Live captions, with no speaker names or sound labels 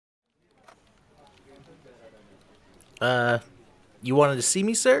You wanted to see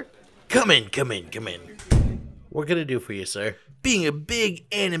me, sir? Come in. What can I do for you, sir? Being a big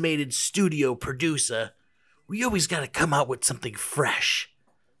animated studio producer, we always gotta come out with something fresh,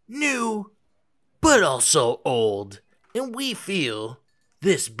 new, but also old. And we feel,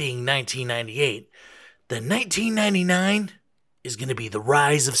 this being 1998, that 1999 is gonna be the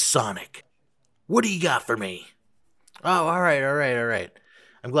rise of Sonic. What do you got for me? Oh, all right.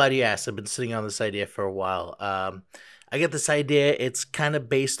 I'm glad you asked. I've been sitting on this idea for a while. I get this idea. It's kind of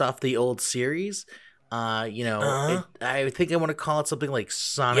based off the old series. I think I want to call it something like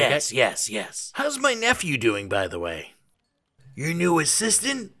Sonic. Yes. How's my nephew doing, by the way? Your new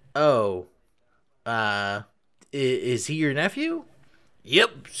assistant? Oh, is he your nephew?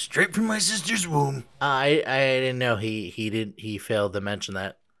 Yep, straight from my sister's womb. I didn't know he failed to mention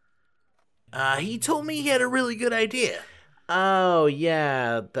that. He told me he had a really good idea. Oh,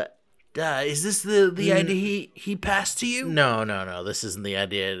 yeah. Is this the idea he passed to you? No. This isn't the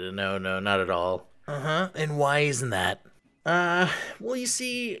idea. No, not at all. And why isn't that? Well, you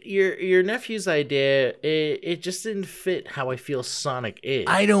see, your nephew's idea, it just didn't fit how I feel Sonic is.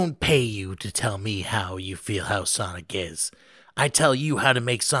 I don't pay you to tell me how you feel how Sonic is. I tell you how to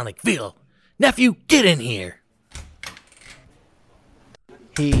make Sonic feel. Nephew, get in here.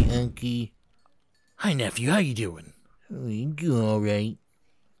 Hey, Unky. Hi, nephew. How you doing? Oh, you doing all right?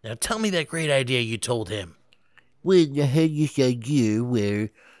 Now tell me that great idea you told him. Well, I had this idea where,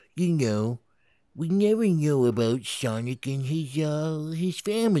 we never know about Sonic and his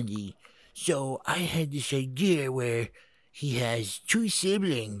family. So I had this idea where he has two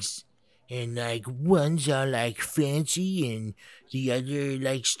siblings. And, one's all, fancy and the other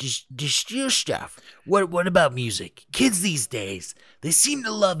likes to steal stuff. What about music? Kids these days, they seem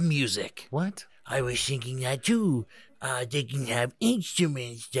to love music. What? I was thinking that, too. They can have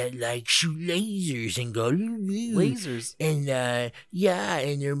instruments that, shoot lasers and go... Lasers? And,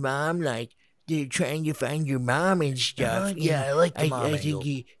 and their mom, they're trying to find your mom and stuff. Yeah, I like the mom I angle.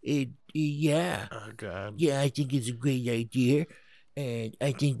 think yeah. Oh, God. Yeah, I think it's a great idea. And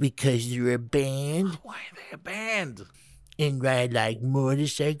I think because they're a band. Why are they a band? And ride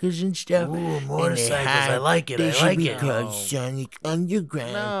motorcycles and stuff. Ooh, motorcycles. I like it. They should be called Sonic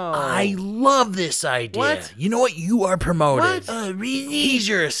Underground. No. I love this idea. What? You know what? You are promoted. What? Really? He's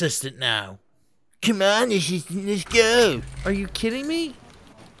your assistant now. Come on, assistant, let's go. Are you kidding me?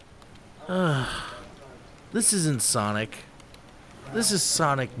 This isn't Sonic. This is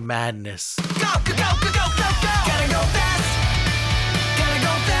Sonic Madness. Go! Gotta go fast! Gotta go fast! Gotta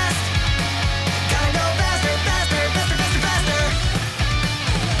go faster!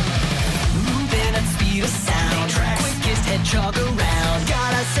 Moving at speed of sound. Quickest hedgehog around.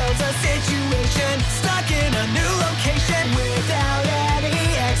 Got ourselves a situation. Stuck in a new location without any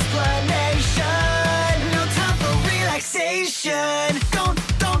explanation. No time for relaxation. Don't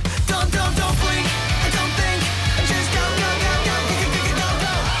blink. Don't think. Just go.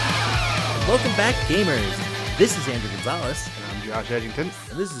 Welcome back, gamers. This is Andrew Gonzalez. I'm Josh Edgington.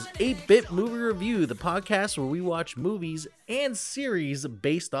 And this is 8-Bit Movie Review, the podcast where we watch movies and series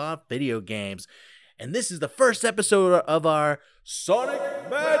based off video games. And this is the first episode of our Sonic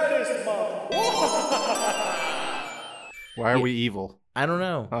Madness Month. Why are we evil? I don't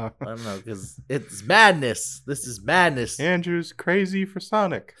know, because it's madness. This is madness. Andrew's crazy for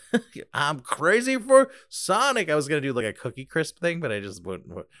Sonic. I'm crazy for Sonic. I was going to do a Cookie Crisp thing, but I just went,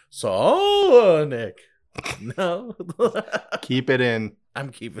 Sonic. No. Keep it in. I'm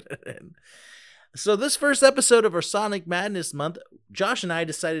keeping it in. So this first episode of our Sonic Madness Month, Josh and I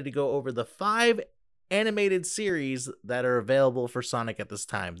decided to go over the 5 animated series that are available for Sonic at this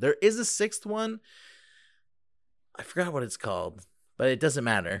time. There is a 6th one. I forgot what it's called, but it doesn't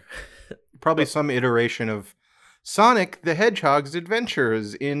matter. Probably some iteration of Sonic the Hedgehog's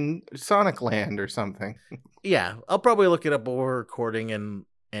Adventures in Sonic Land or something. Yeah, I'll probably look it up while we're recording and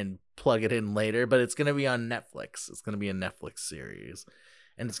plug it in later, but it's going to be on Netflix. It's going to be a Netflix series,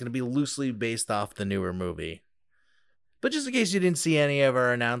 and it's going to be loosely based off the newer movie. But just in case you didn't see any of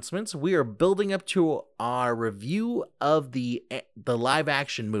our announcements, we are building up to our review of the live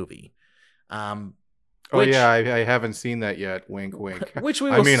action movie. I haven't seen that yet. Wink, wink. Which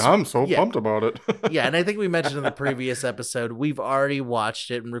we I'm so pumped about it. Yeah, and I think we mentioned in the previous episode, we've already watched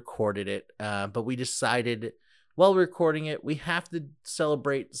it and recorded it, but we decided while recording it, we have to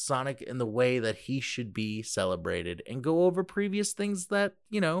celebrate Sonic in the way that he should be celebrated and go over previous things that,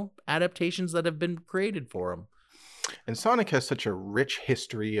 adaptations that have been created for him. And Sonic has such a rich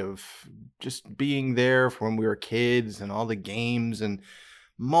history of just being there from when we were kids and all the games and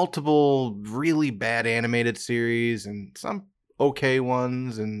multiple really bad animated series and some okay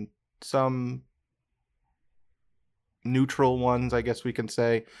ones and some neutral ones, I guess we can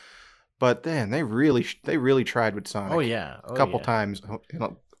say. But then they really tried with Sonic. Oh yeah, a couple times,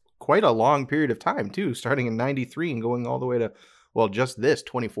 quite a long period of time too, starting in '93 and going all the way to, well, just this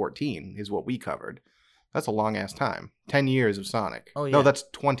 2014 is what we covered. That's a long ass time. 10 years of Sonic. Oh, yeah. No, that's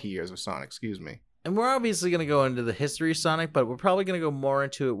 20 years of Sonic. Excuse me. And we're obviously going to go into the history of Sonic, but we're probably going to go more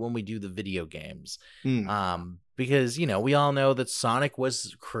into it when we do the video games. Because, we all know that Sonic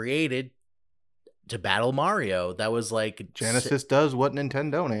was created to battle Mario. That was like... Genesis does what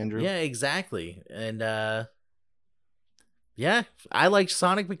Nintendo don't, Andrew. Yeah, exactly. And, yeah, I liked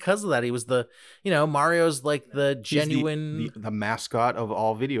Sonic because of that. He was Mario's like the genuine... the mascot of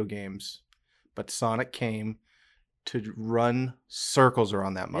all video games. But Sonic came to run circles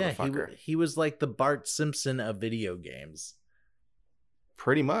around that motherfucker. Yeah, he was like the Bart Simpson of video games.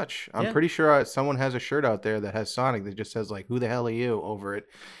 Pretty much. I'm pretty sure someone has a shirt out there that has Sonic that just says, like, who the hell are you over it?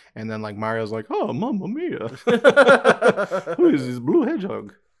 And then, like, Mario's like, oh, Mamma Mia. Who is this blue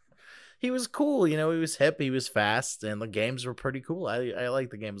hedgehog? He was cool. He was hip. He was fast. And the games were pretty cool. I like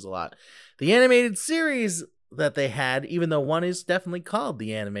the games a lot. The animated series that they had, even though one is definitely called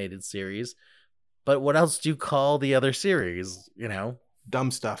the animated series, but what else do you call the other series? Dumb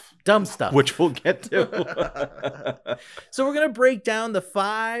stuff. Which we'll get to. So we're going to break down the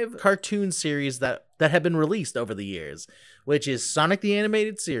 5 cartoon series that have been released over the years, which is Sonic the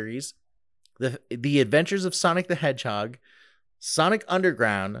Animated Series, The Adventures of Sonic the Hedgehog, Sonic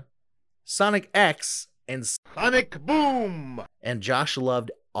Underground, Sonic X, and Sonic Boom! And Josh loved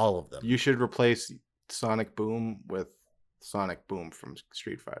all of them. You should replace Sonic Boom with Sonic Boom from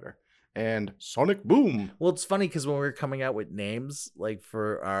Street Fighter. And Sonic Boom. Well, it's funny because when we were coming out with names, like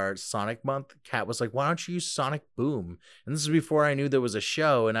for our Sonic month, Kat was like, why don't you use Sonic Boom? And this is before I knew there was a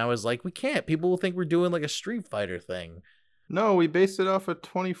show. And I was like, we can't. People will think we're doing like a Street Fighter thing. No, we based it off a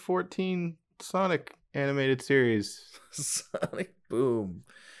 2014 Sonic animated series. Sonic Boom.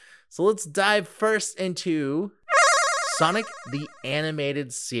 So let's dive first into Sonic the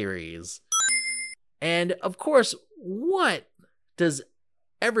Animated Series. And of course, what does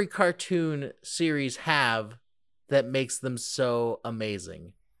every cartoon series have that makes them so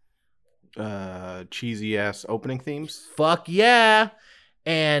amazing? Cheesy ass opening themes. Fuck yeah.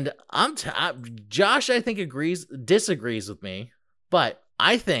 And Josh, I think disagrees with me, but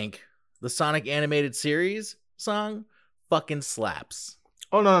I think the Sonic Animated Series song fucking slaps.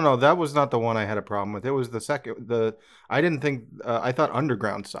 Oh, no. That was not the one I had a problem with. It was the second. I thought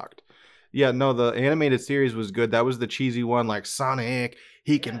Underground sucked. Yeah, no, the animated series was good. That was the cheesy one, like Sonic,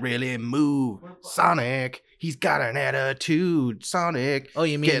 he can really move. Sonic, he's got an attitude. Sonic, oh,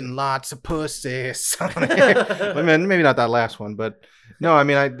 you mean getting lots of pussy. Sonic. I mean, maybe not that last one, but no, I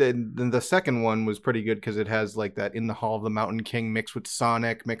mean, the second one was pretty good because it has like that In the Hall of the Mountain King mixed with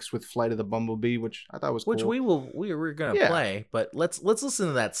Sonic, mixed with Flight of the Bumblebee, which I thought was cool. Which we're gonna play, but let's listen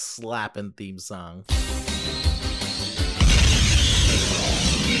to that slapping theme song.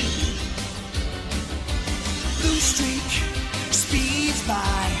 Blue streak speeds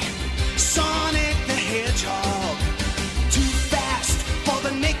by, Sonic the Hedgehog, too fast for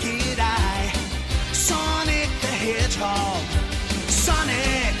the naked eye. Sonic the Hedgehog,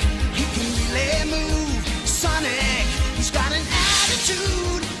 Sonic, he can really move. Sonic, he's got an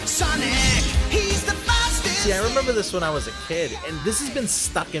attitude. Sonic, he's the fastest. See, I remember this when I was a kid, and this has been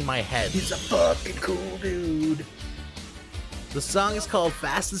stuck in my head. He's a fucking cool dude. The song is called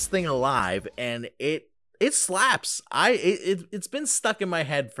Fastest Thing Alive, and it slaps. It's been stuck in my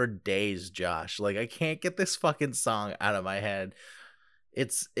head for days, Josh. Like, I can't get this fucking song out of my head.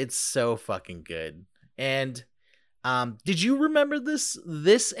 It's so fucking good. And did you remember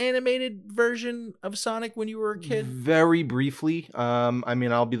this animated version of Sonic when you were a kid? Very briefly. I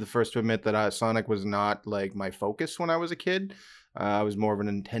mean, I'll be the first to admit that Sonic was not like my focus when I was a kid. I was more of a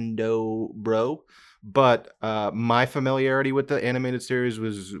Nintendo bro. But my familiarity with the animated series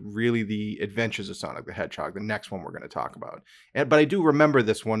was really the Adventures of Sonic the Hedgehog, the next one we're going to talk about. But I do remember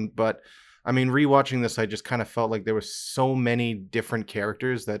this one. But I mean, rewatching this, I just kind of felt like there were so many different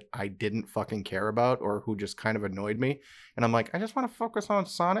characters that I didn't fucking care about or who just kind of annoyed me. And I'm like, I just want to focus on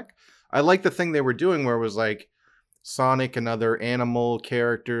Sonic. I like the thing they were doing where it was like Sonic and other animal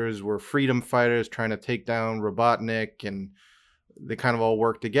characters were freedom fighters trying to take down Robotnik, and they kind of all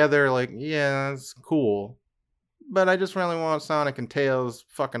work together. Like, yeah, that's cool. But I just really want Sonic and Tails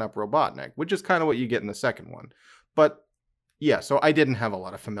fucking up Robotnik, which is kind of what you get in the second one. But yeah, so I didn't have a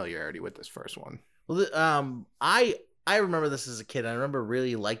lot of familiarity with this first one. Well, I remember this as a kid. I remember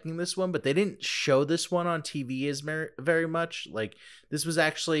really liking this one, but they didn't show this one on TV as very much. Like, this was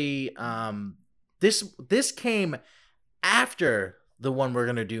actually this came after the one we're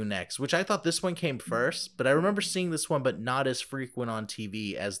gonna do next, which I thought this one came first, but I remember seeing this one, but not as frequent on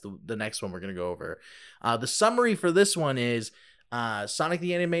TV as the next one we're gonna go over. The summary for this one is Sonic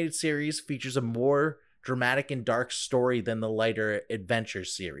the Animated Series features a more dramatic and dark story than the lighter Adventure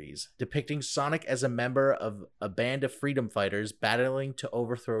series, depicting Sonic as a member of a band of freedom fighters battling to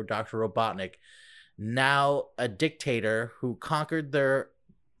overthrow Dr. Robotnik, now a dictator who conquered their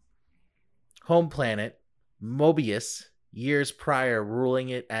home planet, Mobius, years prior, ruling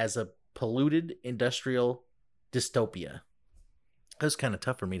it as a polluted industrial dystopia. That was kind of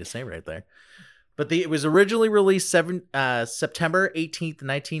tough for me to say right there. But it was originally released September 18th,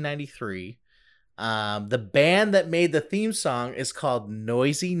 1993. The band that made the theme song is called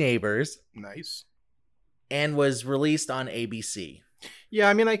Noisy Neighbors Nice. and was released on ABC. Yeah,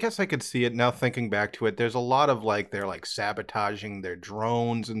 I mean, I guess I could see it now thinking back to it. There's a lot of like they're like sabotaging their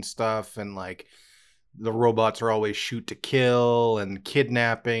drones and stuff, and like the robots are always shoot to kill and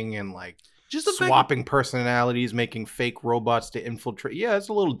kidnapping and like Just the fact- swapping personalities, making fake robots to infiltrate. Yeah, it's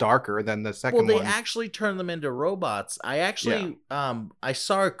a little darker than the second Well, one. they actually turn them into robots. I actually, I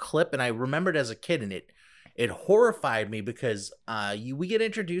saw a clip and I remembered as a kid, and it horrified me because we get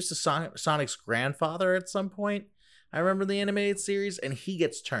introduced to Sonic's grandfather at some point. I remember the animated series, and he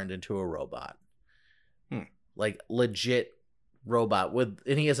gets turned into a robot, like legit robot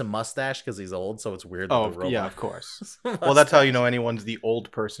and he has a mustache because he's old, so it's weird. That the robot yeah, of course. Well, that's how you know anyone's the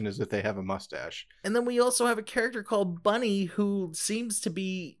old person is if they have a mustache. And then we also have a character called Bunny who seems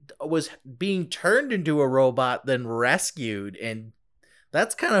to was being turned into a robot, then rescued, and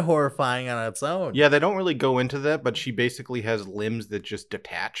that's kind of horrifying on its own. Yeah, they don't really go into that, but she basically has limbs that just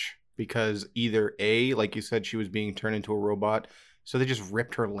detach because either A, like you said, she was being turned into a robot, so they just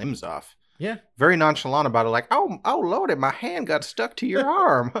ripped her limbs off. Yeah. Very nonchalant about it, like, oh lordy, my hand got stuck to your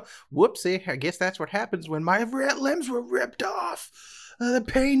arm. Whoopsie, I guess that's what happens when my limbs were ripped off. The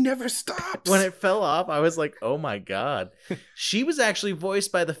pain never stops. When it fell off, I was like, "Oh my god!" She was actually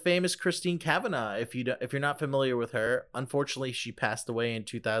voiced by the famous Christine Cavanaugh. If you're not familiar with her, unfortunately, she passed away in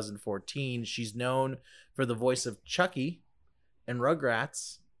 2014. She's known for the voice of Chucky and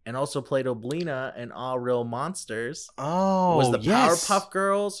Rugrats, and also played Oblina in All Real Monsters. Oh, Was the yes. Powerpuff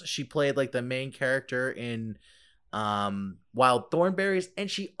Girls? She played like the main character in Wild Thornberrys, and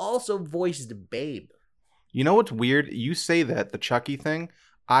she also voiced Babe. You know what's weird? You say that, the Chucky thing.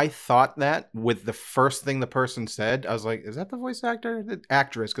 I thought that with the first thing the person said. I was like, is that the voice actor? The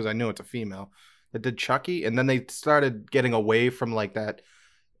actress, because I knew it's a female, that did Chucky. And then they started getting away from like that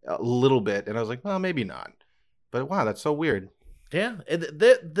a little bit. And I was like, well, maybe not. But wow, that's so weird. Yeah.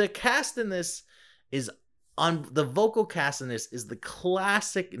 The cast in this is on the vocal cast in this is the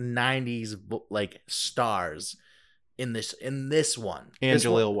classic 90s like stars in this one.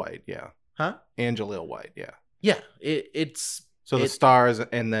 Jaleel White, yeah. Huh? And Jaleel White, yeah. Yeah, it's So the stars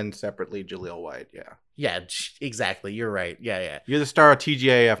and then separately Jaleel White, yeah. Yeah, exactly. You're right. Yeah. You're the star of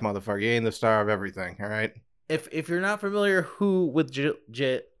TGAF, motherfucker. You ain't the star of everything, all right? If you're not familiar with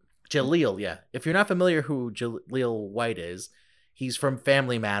Jaleel, yeah. If you're not familiar who Jaleel White is, he's from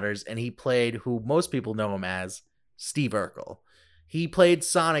Family Matters, and he played who most people know him as Steve Urkel. He played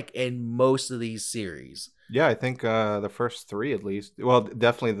Sonic in most of these series. Yeah, I think the first three at least. Well,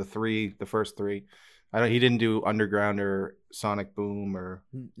 definitely the first three. He didn't do Underground or Sonic Boom or.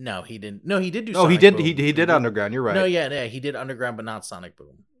 No, he didn't. No, he did do. Oh, Sonic he did. Boom. He did Underground. You're right. No, yeah, he did Underground, but not Sonic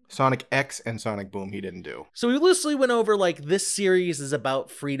Boom. Sonic X and Sonic Boom he didn't do. So we loosely went over like this series is about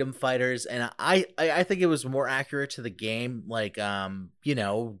freedom fighters, and I think it was more accurate to the game. Like Dr.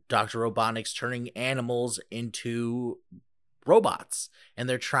 Robotnik's turning animals into robots, and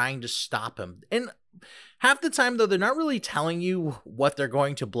they're trying to stop him. And half the time though, they're not really telling you what they're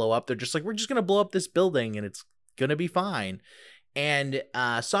going to blow up. They're just like, we're just gonna blow up this building and it's gonna be fine. And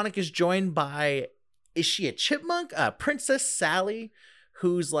Sonic is joined by, is she a chipmunk? Princess Sally,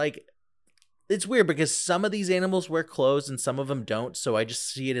 who's like, it's weird because some of these animals wear clothes and some of them don't. So I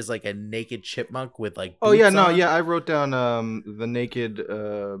just see it as like a naked chipmunk with like Oh yeah, boots no, on. yeah, I wrote down the naked.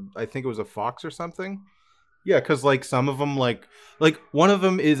 I think it was a fox or something. Yeah, because like some of them, like one of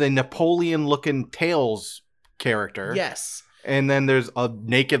them is a Napoleon-looking Tails character. Yes. And then there's a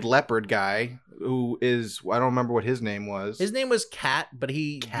naked leopard guy who is, I don't remember what his name was. His name was Cat, but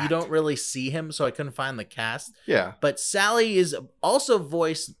you don't really see him, so I couldn't find the cast. Yeah. But Sally is also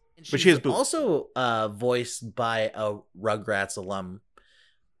voiced. But she has boots. Also voiced by a Rugrats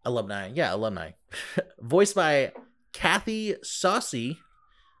alumni. Yeah, alumni. Voiced by Kathy Saucy.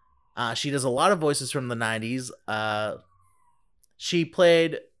 She does a lot of voices from the 90s. She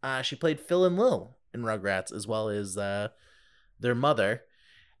played Phil and Lil in Rugrats, as well as their mother.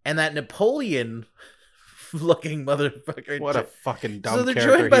 And that Napoleon looking motherfucker. What a fucking dumb So they're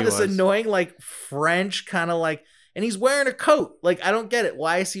character joined by he this was. annoying, like, French kind of like, and he's wearing a coat. Like, I don't get it.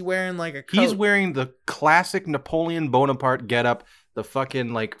 Why is he wearing like a coat? He's wearing the classic Napoleon Bonaparte getup, the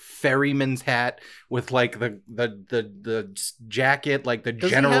fucking like ferryman's hat with like the jacket, like the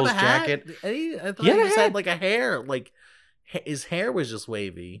Does general's he have a hat? jacket. I thought He had he a just hat. had like a hair. Like, his hair was just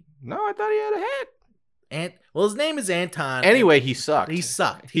wavy. No, I thought he had a hat. And well, his name is Anton. Anyway, he sucked. he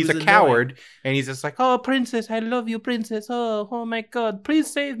sucked. He's a was coward, and he's just like, "Oh, princess, I love you, princess. Oh my God, please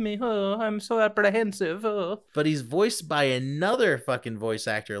save me. Oh, I'm so apprehensive." Oh. But he's voiced by another fucking voice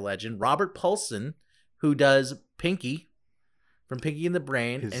actor legend, Robert Paulson, who does Pinky from Pinky and the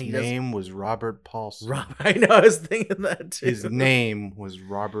Brain. His and he name was Robert Paulson. does. I know. I was thinking that too. His name was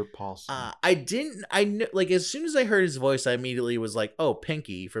Robert Paulson. I knew, like, as soon as I heard his voice, I immediately was like, oh,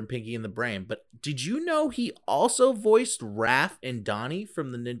 Pinky from Pinky and the Brain. But did you know he also voiced Raph and Donnie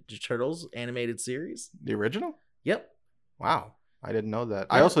from the Ninja Turtles animated series? The original? Yep. Wow, I didn't know that.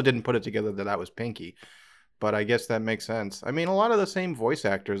 I Yeah. also didn't put it together that was Pinky, but I guess that makes sense. I mean, a lot of the same voice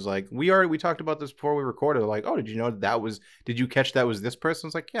actors. Like we talked about this before we recorded. Like, oh, did you know that was? Did you catch that was this person?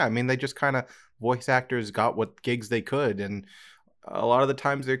 It's like, yeah. I mean, they just kind of voice actors got what gigs they could, and a lot of the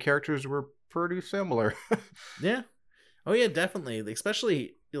times their characters were pretty similar. Yeah. Oh, yeah, definitely.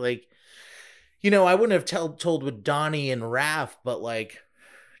 Especially, like, you know, I wouldn't have told with Donnie and Raph, but, like,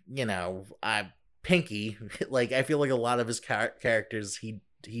 you know, Pinky, like, I feel like a lot of his characters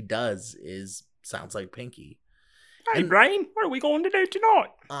he does sounds like Pinky. Hey, And- Brian, what are we going to do tonight?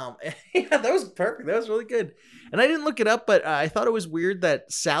 Yeah, that was perfect. That was really good. And I didn't look it up, but I thought it was weird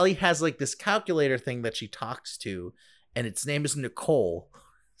that Sally has like this calculator thing that she talks to, and its name is Nicole.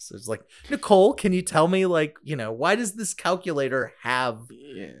 So it's like, Nicole, can you tell me, like, you know, why does this calculator have?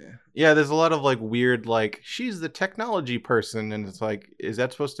 Yeah. There's a lot of like weird, like she's the technology person, and it's like, is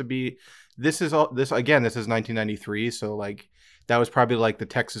that supposed to be? This is 1993, so like. That was probably like the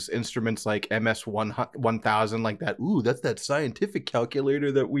Texas Instruments like MS-1000, like that. Ooh, that's that scientific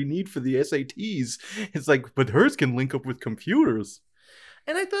calculator that we need for the SATs. It's like, but hers can link up with computers.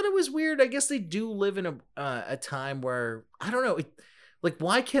 And I thought it was weird. I guess they do live in a time where, I don't know, like,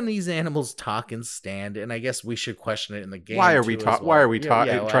 why can these animals talk and stand? And I guess we should question it in the game. Why are we too, as talking? well. Why are we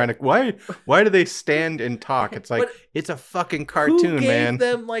Yeah, trying to? Why do they stand and talk? It's like But it's a fucking Who cartoon, gave man.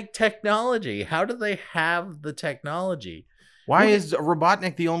 them like technology? How do they have the technology? Why Look is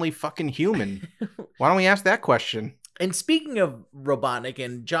Robotnik the only fucking human? Why don't we ask that question? And speaking of Robotnik,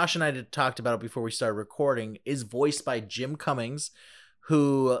 and Josh and I had talked about it before we started recording, is voiced by Jim Cummings,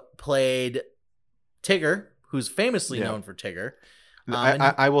 who played Tigger, who's famously Yeah. known for Tigger.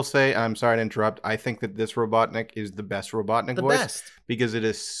 I will say, I'm sorry to interrupt. I think that this Robotnik is the best Robotnik The voice best. because it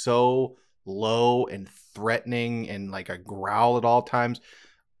is so low and threatening and like a growl at all times.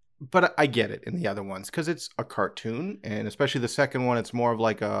 But I get it in the other ones because it's a cartoon, and especially the second one, it's more of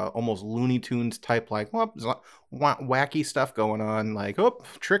like a almost Looney Tunes type, like wacky stuff going on. Like, oh,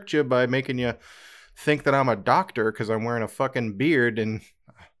 tricked you by making you think that I'm a doctor because I'm wearing a fucking beard, and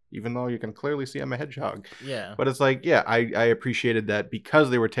even though you can clearly see I'm a hedgehog. Yeah. But it's like, yeah, I appreciated that because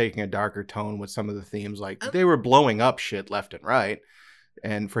they were taking a darker tone with some of the themes. Like they were blowing up shit left and right.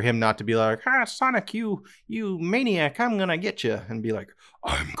 And for him not to be like, Sonic, you maniac, I'm going to get you. And be like,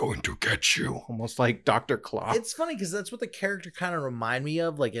 I'm going to get you. Almost like Dr. Claw. It's funny because that's what the character kind of remind me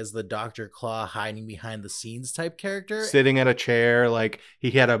of, like as the Dr. Claw hiding behind the scenes type character. Sitting at a chair, like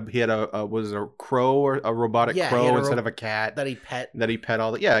he had a was it a crow or a robotic Yeah, he crow had a instead of a cat that he pet. that he pet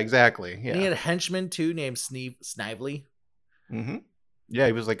all the. Yeah, exactly. Yeah. And he had a henchman too named Snively. Mm-hmm. Yeah,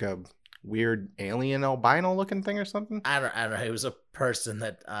 he was like a weird alien albino looking thing or something. I don't know. It was a person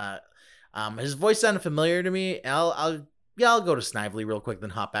that his voice sounded familiar to me. I'll go to Snively real quick,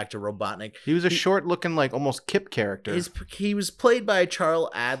 then hop back to Robotnik. He was a short looking, like almost Kip character. He was played by Charles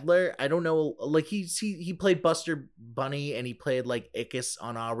Adler. I don't know, like he played Buster Bunny and he played like Ickis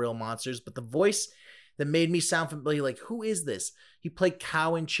on All Real Monsters, but the voice that made me sound familiar, like, who is this? He played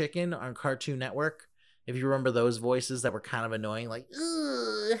Cow and Chicken on Cartoon Network. If you remember those voices that were kind of annoying, like,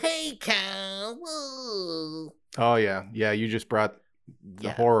 ooh, hey cow, whoa. Oh yeah, you just brought the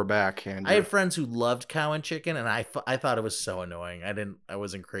Yeah. horror back. And I have friends who loved Cow and Chicken, and I thought it was so annoying. I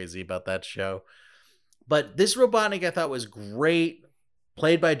wasn't crazy about that show. But this Robotnik I thought was great,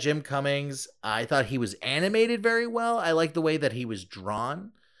 played by Jim Cummings. I thought he was animated very well. I liked the way that he was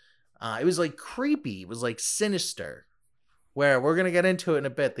drawn. It was like creepy. It was like sinister. Where we're gonna get into it in a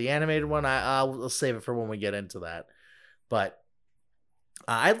bit. The animated one, I'll save it for when we get into that. But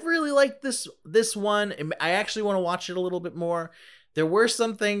I really liked this one. I actually want to watch it a little bit more. There were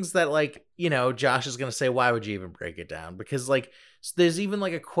some things that, like, you know, Josh is gonna say, why would you even break it down? Because like, there's even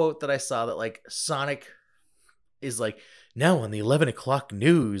like a quote that I saw that like Sonic is like, now on the 11 o'clock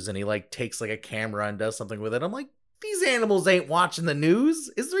news, and he like takes like a camera and does something with it. I'm like, these animals ain't watching the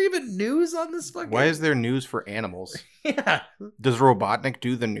news. Is there even news on this fucking? Why is there news for animals? Yeah. Does Robotnik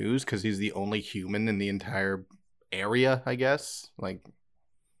do the news because he's the only human in the entire area, I guess? Like,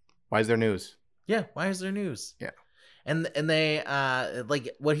 why is there news? Yeah, why is there news? Yeah. And they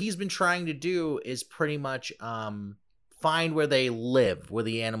like what he's been trying to do is pretty much find where they live, where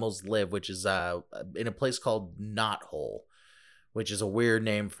the animals live, which is in a place called Knothole, which is a weird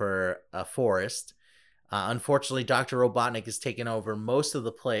name for a forest. Unfortunately, Dr. Robotnik has taken over most of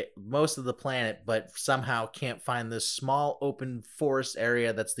the planet, but somehow can't find this small open forest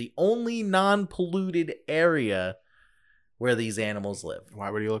area that's the only non-polluted area where these animals live.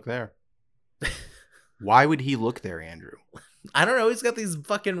 Why would he look there? Why would he look there, Andrew? I don't know. He's got these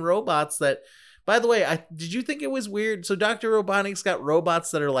fucking robots that, by the way, did you think it was weird? So Dr. Robotnik's got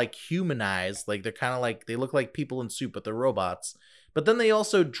robots that are like humanized. Like they're kind of like, they look like people in suit, but they're robots. But then they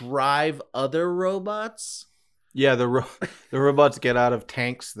also drive other robots. Yeah, the robots get out of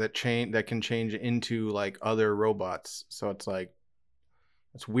tanks that can change into like other robots. So it's like,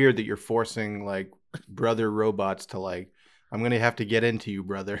 it's weird that you're forcing like brother robots to like, I'm going to have to get into you,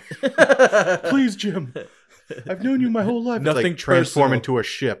 brother. Please, Jim. I've known you my whole life. Nothing it's like transform personal. into a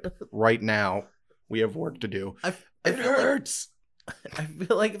ship right now. We have work to do. It hurts. I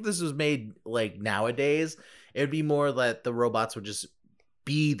feel like if this was made like nowadays, it would be more that the robots would just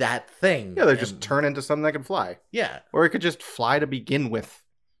be that thing. Yeah, they just turn into something that can fly. Yeah. Or it could just fly to begin with.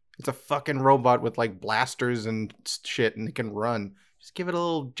 It's a fucking robot with like blasters and shit and it can run. Just give it a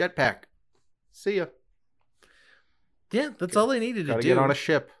little jetpack. See ya. Yeah, that's all they needed to Gotta do. get on a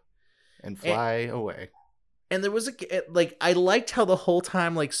ship and fly away. And there was I liked how the whole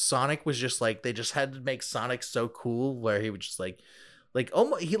time like Sonic was just like, they just had to make Sonic so cool where he would just like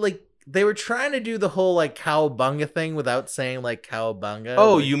they were trying to do the whole like cowabunga thing without saying like cowabunga.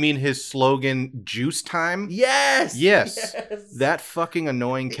 Oh, like, you mean his slogan, juice time? Yes. Yes. That fucking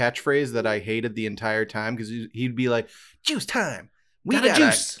annoying catchphrase that I hated the entire time because he'd be like, juice time. We Got a gotta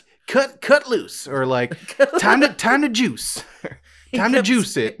juice. Cut loose. Or like, time to juice. Time to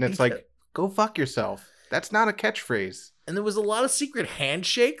juice it. And it's like, go fuck yourself. That's not a catchphrase. And there was a lot of secret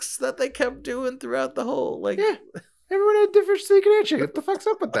handshakes that they kept doing throughout the whole like. Yeah. Everyone had a different secret handshake. What the fuck's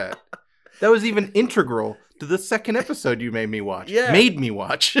up with that? That was even integral to the second episode you made me watch. Yeah. Made me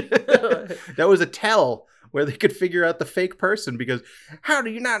watch. That was a tell where they could figure out the fake person because how do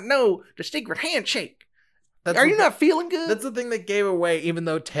you not know the secret handshake? Are you not feeling good? That's the thing that gave away, even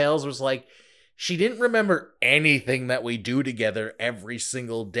though Tails was like, she didn't remember anything that we do together every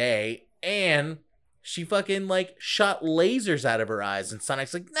single day, and she fucking like shot lasers out of her eyes, and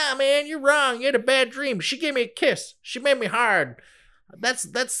Sonic's like, nah man, you're wrong, you had a bad dream. She gave me a kiss. She made me hard. That's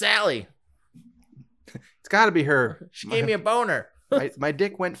Sally. It's gotta be her. She gave me a boner. My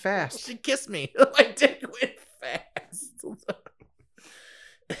dick went fast. She kissed me. My dick went fast.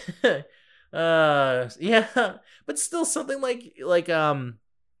 Yeah, but still something like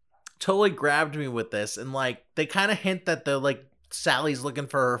totally grabbed me with this, and like they kind of hint that they're like Sally's looking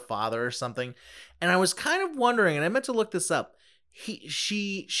for her father or something, and I was kind of wondering, and I meant to look this up.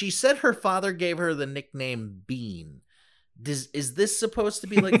 She said her father gave her the nickname Bean. Is this supposed to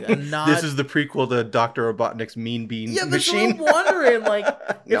be like a nod? This is the prequel to Dr. Robotnik's Mean Bean Machine. That's what I'm wondering.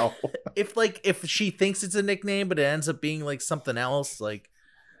 Like, No. if she thinks it's a nickname, but it ends up being like something else, like.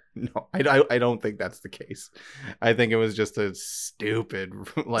 No, I don't think that's the case. I think it was just a stupid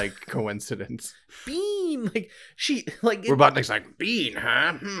like coincidence. Bean, like she like Robotnik's like, Bean,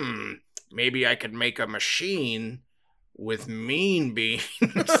 huh? Maybe I could make a machine with mean beans.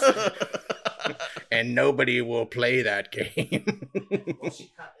 And nobody will play that game.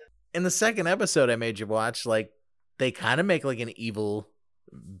 In the second episode I made you watch, like they kind of make like an evil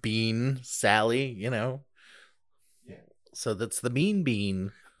Bean Sally, you know. Yeah. So that's the Mean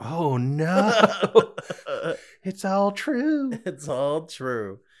Bean. Oh no. It's all true. It's all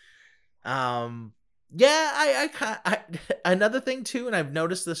true. Yeah, I another thing too, and I've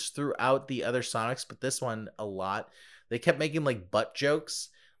noticed this throughout the other Sonics, but this one a lot. They kept making like butt jokes,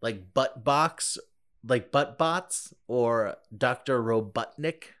 like butt box, like butt bots, or Dr.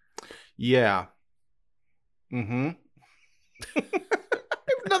 Robotnik. Yeah. Mm-hmm. I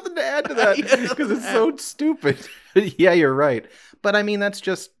have nothing to add to that because it's so stupid. Yeah, you're right. But I mean, that's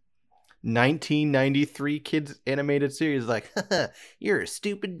just 1993 kids animated series. Like, you're a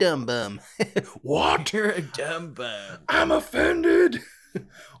stupid dumb bum. What? You're a dumb bum. I'm offended.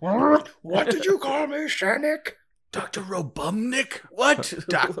 What did you call me, Sonic? Dr. Robumnik? What?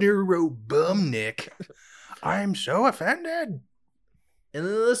 Dr. Robumnik. I'm so offended. And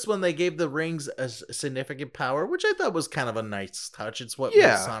in this one, they gave the rings a significant power, which I thought was kind of a nice touch. It's what Yeah.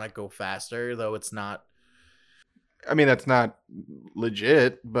 makes Sonic go faster, though it's not. I mean, that's not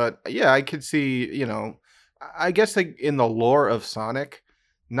legit, but yeah, I could see, I guess like in the lore of Sonic,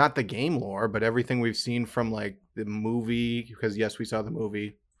 not the game lore, but everything we've seen from like the movie, because yes, we saw the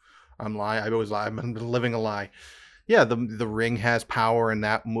movie. I'm lying. I always lie. I'm living a lie. Yeah, the ring has power in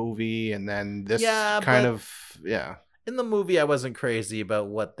that movie, and then this kind of In the movie, I wasn't crazy about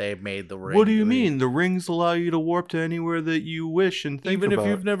what they made the ring. What do you mean? The rings allow you to warp to anywhere that you wish and think Even about. if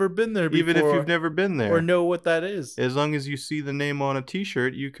you've never been there before. Even if you've never been there. Or know what that is. As long as you see the name on a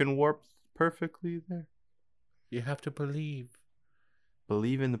t-shirt, you can warp perfectly there. You have to believe.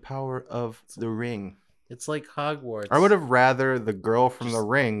 Believe in the power of the ring. It's like Hogwarts. I would have rather the girl from the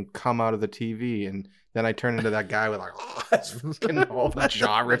ring come out of the TV and then I turn into that guy with like fucking whole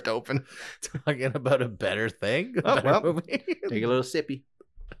jaw ripped open. Talking about a better thing? A better Well, movie? take a little sippy.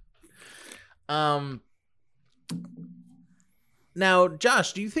 Now,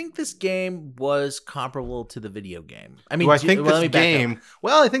 Josh, do you think this game was comparable to the video game? I mean, I think let me this back up. game.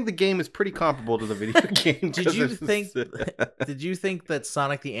 Well, I think the game is pretty comparable to the video game. Did you think? Did you think that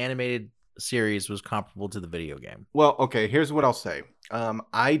Sonic the Animated Series was comparable to the video game? Well, okay. Here's what I'll say.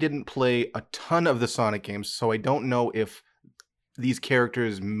 I didn't play a ton of the Sonic games, so I don't know if these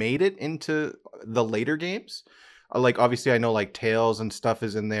characters made it into the later games. Like, obviously, I know like Tails and stuff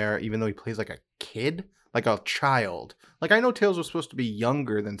is in there, even though he plays like a kid, like a child. Like, I know Tails was supposed to be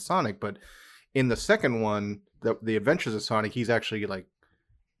younger than Sonic, but in the second one, the Adventures of Sonic, he's actually like,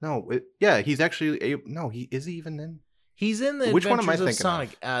 he's actually is he even in? He's in the Which one Adventures am I of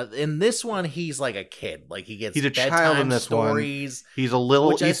thinking Sonic. In this one, he's like a kid. Like he gets He's a bedtime child in this stories. one. He's a little.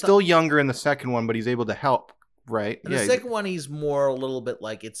 which I He's still younger in the second one, but he's able to help. Right? In the second one, he's more a little bit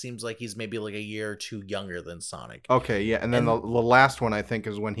like it seems like he's maybe like a year or two younger than Sonic. Okay, yeah, and then the last one I think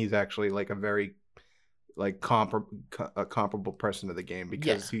is when he's actually like a very like comparable person to the game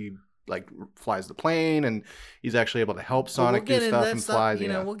because he like flies the plane and he's actually able to help Sonic do stuff and flies. You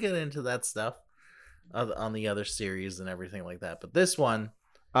know, we'll get into that stuff on the other series and everything like that. But this one,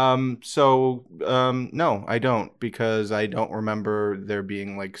 no, I don't, because I don't remember there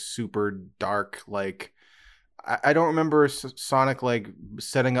being like super dark like. I don't remember Sonic like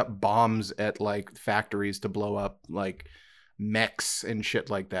setting up bombs at like factories to blow up like mechs and shit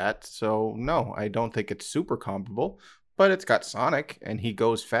like that. So no, I don't think it's super comparable, but it's got Sonic and he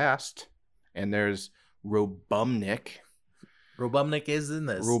goes fast. And there's Robumnik. Robumnik is in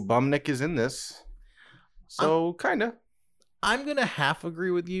this. So kind of. I'm gonna half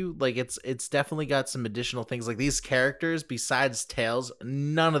agree with you. Like it's definitely got some additional things. Like these characters, besides Tails,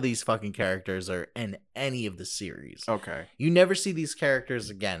 none of these fucking characters are in any of the series. Okay. You never see these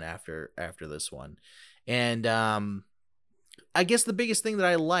characters again after this one. And I guess the biggest thing that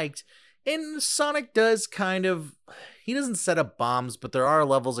I liked, and Sonic does kind of, he doesn't set up bombs, but there are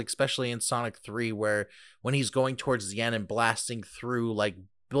levels, especially in Sonic 3, where when he's going towards the end and blasting through like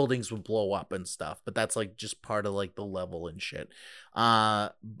buildings would blow up and stuff, but that's like just part of like the level and shit. I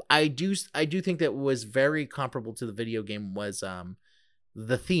do think that was very comparable to the video game was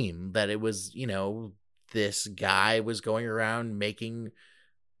the theme, that it was, you know, this guy was going around making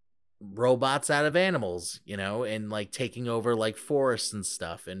robots out of animals, you know, and like taking over like forests and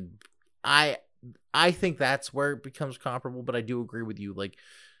stuff. And I think that's where it becomes comparable, but I do agree with you. Like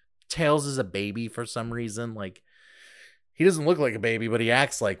Tails is a baby for some reason. Like he doesn't look like a baby, but he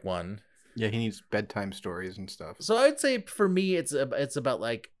acts like one. Yeah, he needs bedtime stories and stuff. So I'd say for me, it's about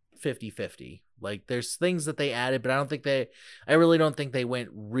like 50-50. Like there's things that they added, but I really don't think they went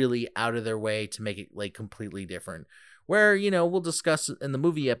really out of their way to make it like completely different. Where, you know, we'll discuss in the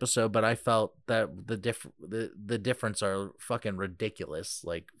movie episode, but I felt that the difference are fucking ridiculous,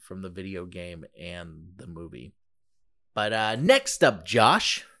 like from the video game and the movie. But next up,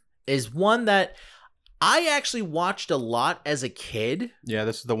 Josh, is one that I actually watched a lot as a kid. Yeah,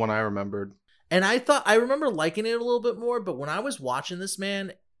 this is the one I remembered. And I remember liking it a little bit more, but when I was watching this,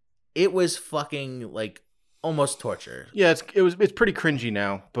 man, it was fucking like almost torture. Yeah, it's pretty cringy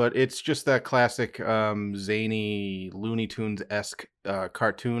now, but it's just that classic zany Looney Tunes-esque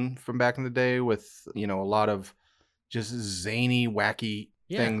cartoon from back in the day with, you know, a lot of just zany, wacky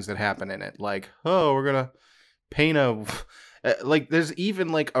things that happen in it. Like, oh, we're gonna paint a like there's even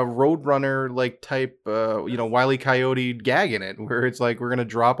like a Roadrunner like type you know, Wile E. Coyote gag in it where it's like we're gonna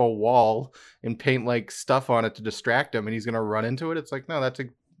drop a wall and paint like stuff on it to distract him and he's gonna run into it. It's like, no,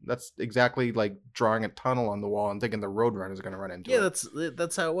 that's exactly like drawing a tunnel on the wall and thinking the Roadrunner is gonna run into it. Yeah,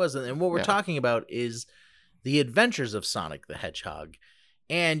 that's how it was. And what we're talking about is the adventures of Sonic the Hedgehog.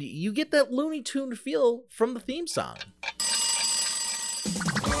 And you get that Looney Tune feel from the theme song.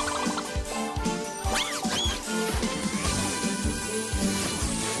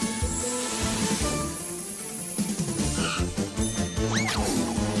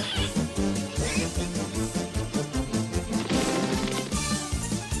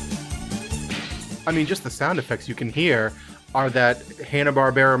 I mean, just the sound effects you can hear are that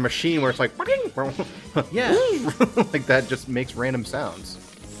Hanna-Barbera machine where it's like, Yeah. like that just makes random sounds.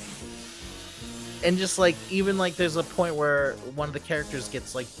 And just like, even like there's a point where one of the characters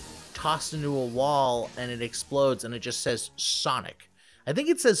gets like tossed into a wall and it explodes and it just says Sonic. I think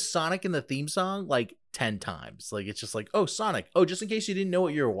it says Sonic in the theme song like 10 times. Like, it's just like, oh, Sonic. Oh, just in case you didn't know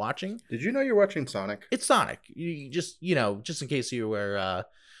what you were watching. Did you know you're watching Sonic? It's Sonic. You just, just in case you were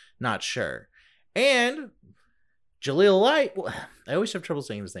not sure. And Jaleel White, I always have trouble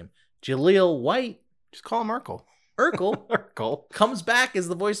saying his name. Jaleel White. Just call him Urkel. Urkel comes back as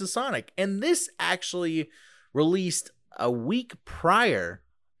the voice of Sonic. And this actually released a week prior,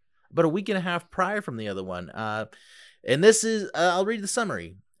 about a week and a half prior from the other one. And this is, I'll read the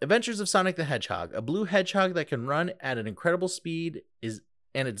summary. Adventures of Sonic the Hedgehog. A blue hedgehog that can run at an incredible speed it's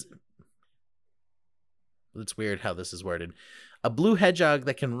weird how this is worded. A blue hedgehog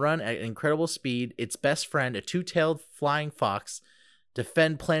that can run at incredible speed, its best friend, a two-tailed flying fox,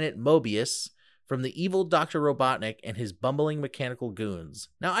 defend planet Mobius from the evil Dr. Robotnik and his bumbling mechanical goons.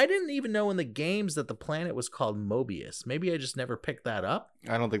 Now, I didn't even know in the games that the planet was called Mobius. Maybe I just never picked that up.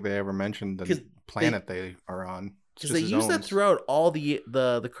 I don't think they ever mentioned the planet they are on. Because they use that throughout all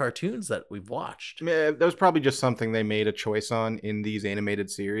the cartoons that we've watched. That was probably just something they made a choice on in these animated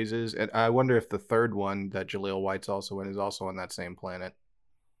series. And I wonder if the third one that Jaleel White's also in is also on that same planet.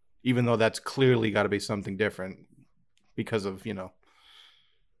 Even though that's clearly got to be something different because of,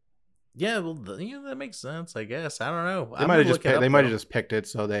 Yeah, well, that makes sense, I guess. I don't know. They might have just picked it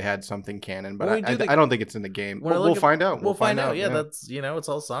so they had something canon, but I don't think it's in the game. We'll find out. We'll find out. Yeah, that's it's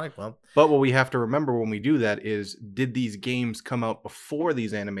all Sonic Month. But what we have to remember when we do that is, did these games come out before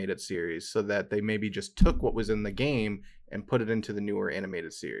these animated series, so that they maybe just took what was in the game and put it into the newer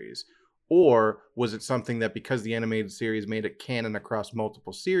animated series? Or was it something that because the animated series made it canon across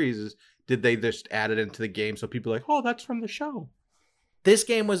multiple series, did they just add it into the game so people are like, oh, that's from the show? This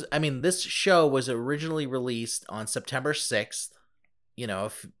show was originally released on September 6th,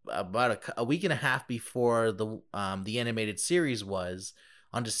 about a week and a half before the animated series was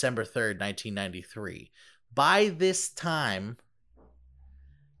on December 3rd, 1993. By this time,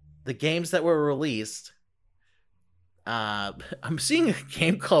 the games that were released, I'm seeing a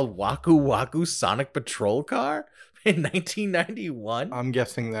game called Waku Waku Sonic Patrol Car in 1991. I'm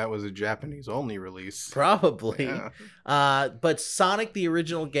guessing that was a Japanese only release. Probably. Yeah. But Sonic, the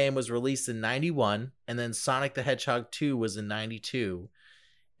original game, was released in 91, and then Sonic the Hedgehog 2 was in 92.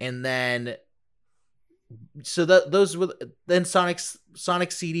 And then Sonic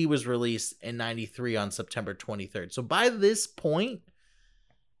CD was released in 93 on September 23rd. So by this point,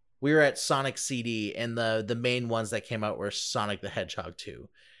 we were at Sonic CD, and the main ones that came out were Sonic the Hedgehog 2.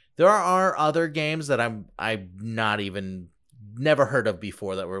 There are other games that I've not even never heard of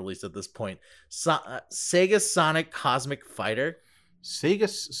before that were released at this point. Sega Sonic Cosmic Fighter. Sega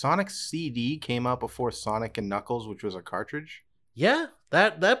Sonic CD came out before Sonic and Knuckles, which was a cartridge. Yeah,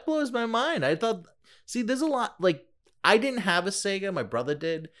 that blows my mind. I thought, there's a lot, like, I didn't have a Sega, my brother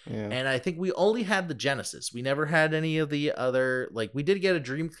did, and I think we only had the Genesis. We never had any of the other, like, we did get a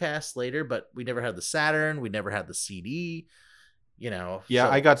Dreamcast later, but we never had the Saturn, we never had the CD.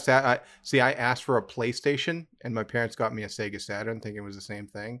 I got I asked for a PlayStation and my parents got me a Sega Saturn thinking it was the same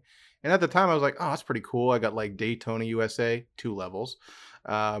thing. And at the time I was like, oh, that's pretty cool. I got like Daytona USA, 2 levels.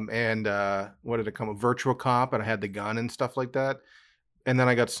 And what did it come with? Virtual Cop, and I had the gun and stuff like that. And then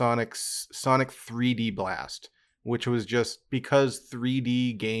I got Sonic 3D Blast, which was just because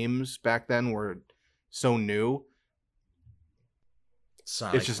 3D games back then were so new.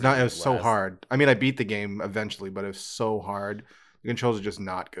 It's just not, it was so hard. I mean, I beat the game eventually, but it was so hard. The controls are just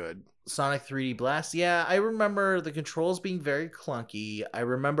not good. Sonic 3D Blast. Yeah, I remember the controls being very clunky. I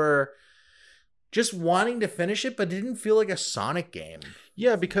remember just wanting to finish it, but it didn't feel like a Sonic game.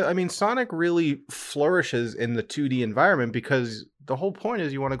 Yeah, because, I mean, Sonic really flourishes in the 2D environment because the whole point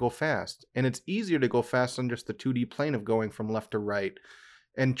is you want to go fast. And it's easier to go fast on just the 2D plane of going from left to right.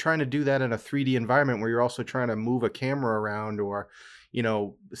 And trying to do that in a 3D environment where you're also trying to move a camera around or,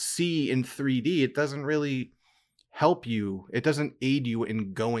 see in 3D, it doesn't really help you. It doesn't aid you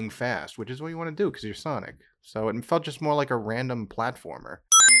in going fast, which is what you want to do because you're Sonic. So it felt just more like a random platformer.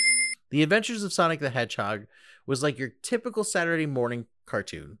 The Adventures of Sonic the Hedgehog was like your typical Saturday morning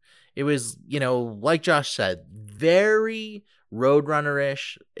cartoon. It was, like Josh said, very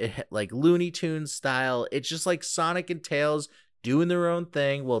Roadrunner-ish, like Looney Tunes style. It's just like Sonic and Tails doing their own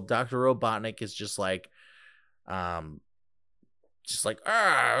thing. Well, Dr. Robotnik is just like, I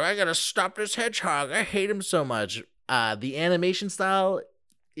gotta stop this hedgehog. I hate him so much. The animation style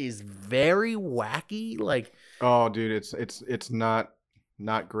is very wacky. Like, oh, dude, it's not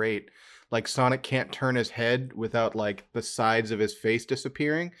great. like Sonic can't turn his head without like the sides of his face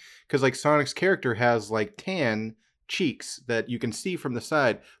disappearing, because like Sonic's character has like tan cheeks that you can see from the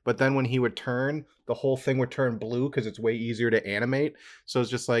side, but then when he would turn, the whole thing would turn blue because it's way easier to animate. So it's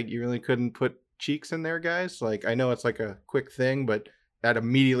just like, you really couldn't put cheeks in there, guys. Like, I know it's like a quick thing, but that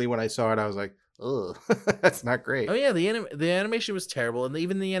immediately when I saw it, I was like, ugh, that's not great. Oh yeah, the animation was terrible, and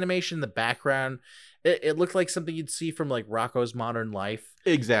even the animation in the background, it looked like something you'd see from like Rocko's Modern Life.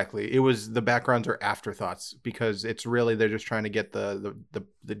 Exactly. It was, the backgrounds are afterthoughts because it's really, they're just trying to get the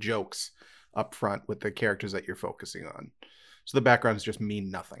jokes up front with the characters that you're focusing on. So the backgrounds just mean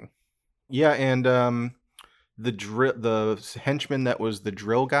nothing. Yeah, and the henchman that was the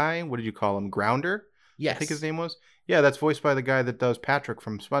drill guy, what did you call him? Grounder? Yes. I think his name was. Yeah, that's voiced by the guy that does Patrick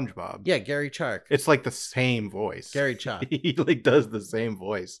from SpongeBob. Yeah, Gary Chark. It's like the same voice. Gary Chark. He like does the same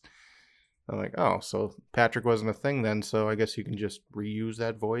voice. I'm like, oh, so Patrick wasn't a thing then, so I guess you can just reuse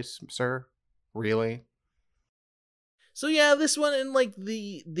that voice, sir? Really? So yeah, this one, and like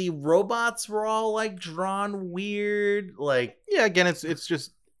the robots were all like drawn weird, like Yeah, again, it's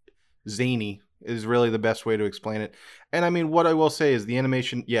just zany is really the best way to explain it. And I mean, what I will say is the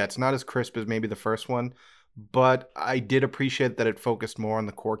animation, yeah, it's not as crisp as maybe the first one, but I did appreciate that it focused more on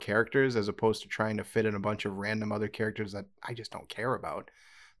the core characters as opposed to trying to fit in a bunch of random other characters that I just don't care about.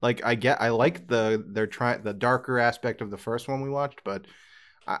 Like, I like the darker aspect of the first one we watched, but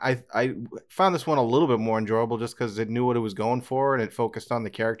I found this one a little bit more enjoyable just because it knew what it was going for and it focused on the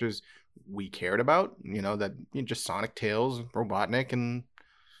characters we cared about. You know, that just Sonic, Tails, Robotnik, and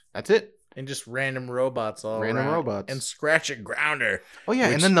that's it. and just random robots all Random around. robots. And Scratch and Grounder. Oh yeah,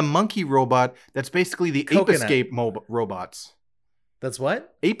 Which- and then the monkey robot that's basically the Ape Coconut. Escape robots. That's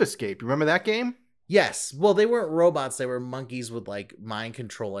what? Ape Escape. You remember that game? Yes. Well, they weren't robots. They were monkeys with like mind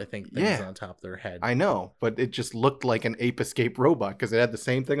control, I think, things Yeah. on top of their head. I know, but it just looked like an Ape Escape robot because it had the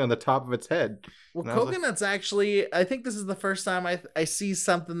same thing on the top of its head. Well, And I was like- Coconut's actually, I think this is the first time I see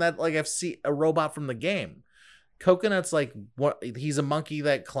something that like I've seen a robot from the game. Coconut's like what, he's a monkey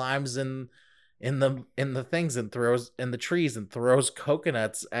that climbs in the things and throws in the trees and throws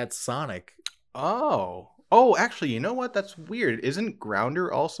coconuts at Sonic. Oh, actually, you know what? That's weird. Isn't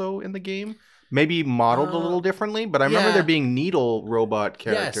Grounder also in the game? Maybe modeled a little differently, but I remember yeah. there being needle robot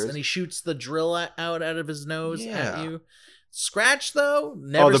characters. Yes, and he shoots the drill out of his nose Yeah. at you. Scratch though,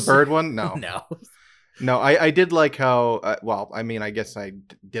 never. Oh, the se- bird one? No. no. No, I did like how, well, I mean, I guess I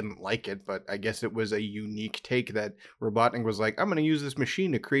didn't like it, but I guess it was a unique take that Robotnik was like, I'm going to use this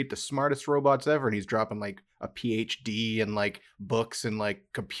machine to create the smartest robots ever. And he's dropping like a PhD and like books and like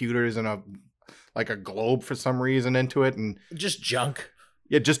computers and a globe for some reason into it. And Just junk.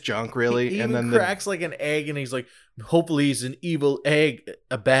 yeah, just junk really. He and even then cracks like an egg, and he's like, "Hopefully, he's an evil egg,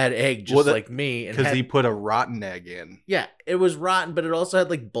 a bad egg, just like me." And because had- he put a rotten egg in. yeah, it was rotten, but it also had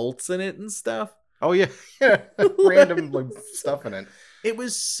like bolts in it and stuff. Oh yeah, yeah, random like stuff in it. It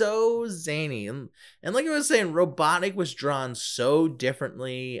was so zany, and like I was saying, Robotnik was drawn so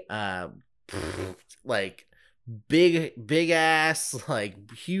differently. Like big ass,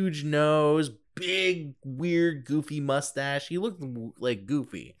 like huge nose, big weird goofy mustache. He looked like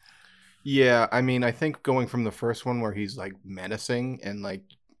Goofy. Yeah, I mean, I think going from the first one where he's like menacing and like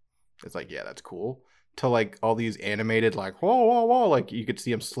it's like, yeah, that's cool, to like all these animated like whoa whoa whoa, like you could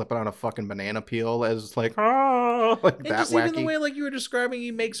see him slipping on a fucking banana peel as like like And that just even the wacky. way like you were describing,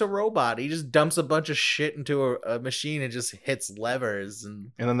 he makes a robot. He just dumps a bunch of shit into a machine and just hits levers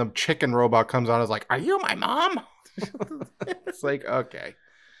and And then the chicken robot comes on and is like, "Are you my mom?" It's like, okay.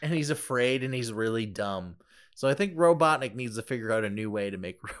 and he's afraid and he's really dumb. So I think Robotnik needs to figure out a new way to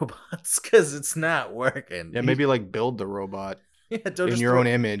make robots because it's not working. Yeah, maybe like build the robot yeah, don't in just your throw, own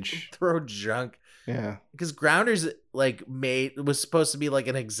image. throw junk. Yeah. Because Grounder's like was supposed to be like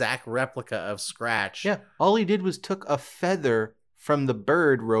an exact replica of Scratch. Yeah, all he did was took a feather from the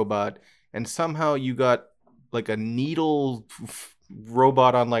bird robot, and somehow you got like a needle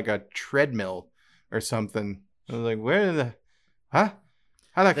robot on like a treadmill or something. I was like, where the, huh?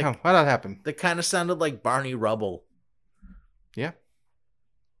 How'd that come? How'd that happen? That kind of sounded like Barney Rubble. Yeah.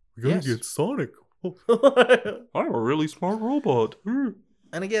 We gotta Yes. get Sonic. I'm a really smart robot. And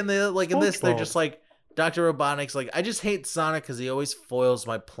again, they like in this, they're SpongeBob. just like Dr. Robotnik's like, I just hate Sonic because he always foils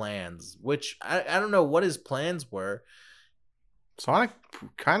my plans. Which I don't know what his plans were. Sonic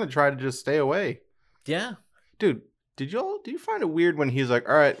kind of tried to just stay away. Yeah. Dude, do you find it weird when he's like,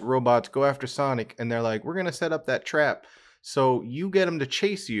 all right, robots, go after Sonic, and they're like, we're gonna set up that trap so you get him to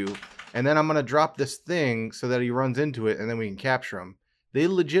chase you, and then I'm gonna drop this thing so that he runs into it, and then we can capture him. They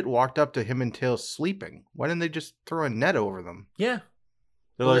legit walked up to him and Tails sleeping. Why didn't they just throw a net over them? Yeah.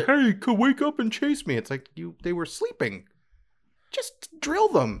 They're Well, like, hey, wake up and chase me. It's like they were sleeping. Just drill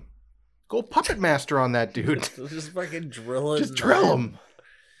them. Go puppet master on that dude. Just fucking drill it. Just drill him.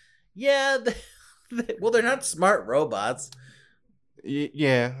 Yeah. Well, they're not smart robots.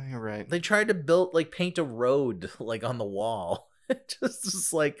 Yeah, you're right. They tried to paint a road like on the wall.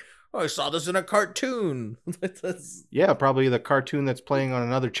 just like, oh, I saw this in a cartoon. Yeah, probably the cartoon that's playing on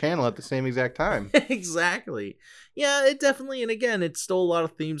another channel at the same exact time. Exactly. Yeah, it definitely, and again, it stole a lot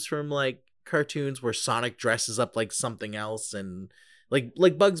of themes from like cartoons where Sonic dresses up like something else, and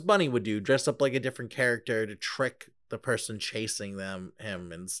like Bugs Bunny would do, dress up like a different character to trick the person chasing him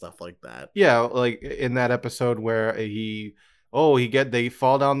and stuff like that. Yeah, like in that episode where they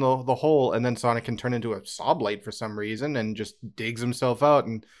fall down the hole, and then Sonic can turn into a saw blade for some reason and just digs himself out,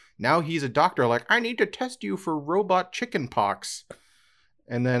 and now he's a doctor. Like, I need to test you for robot chicken pox,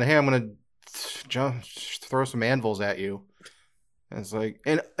 and then hey, I'm gonna throw some anvils at you. And it's like,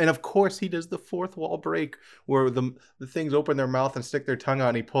 and of course he does the fourth wall break where the things open their mouth and stick their tongue out,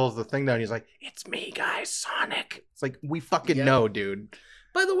 and he pulls the thing down. He's like, "It's me, guys, Sonic." It's like, we fucking know, dude.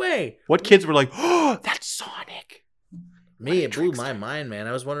 By the way, what kids were like, "Oh, that's Sonic." Me, it blew my mind, man.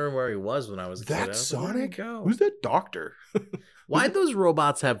 I was wondering where he was when I was a kid. That's Sonic? Like, who's that doctor? Why'd those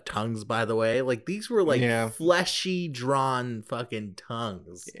robots have tongues, by the way? Like, these were like fleshy, drawn fucking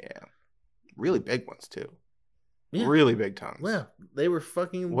tongues. Yeah. Really big ones, too. Yeah. Really big tongues. Yeah, they were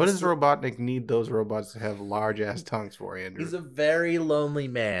fucking... What does Robotnik need those robots to have large-ass tongues for, Andrew? He's a very lonely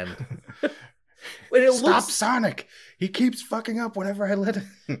man. Stop Sonic! He keeps fucking up whenever I let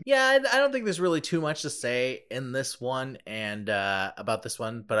him. Yeah, I don't think there's really too much to say in this one and about this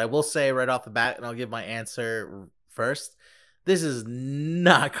one, but I will say right off the bat, and I'll give my answer first, this is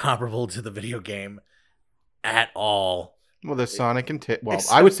not comparable to the video game at all. Well, there's Sonic and Tails. Well,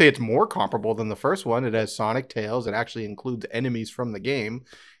 I would say it's more comparable than the first one. It has Sonic, Tails. It actually includes enemies from the game.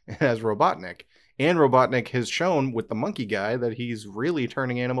 It has Robotnik. And Robotnik has shown with the monkey guy that he's really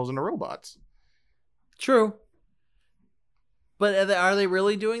turning animals into robots. True. But are they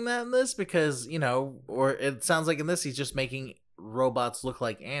really doing that in this? Because, or it sounds like in this he's just making robots look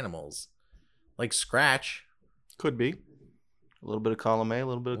like animals. Like Scratch. Could be. A little bit of column A, a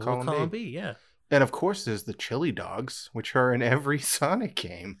little bit of column B. Yeah. And of course there's the chili dogs, which are in every Sonic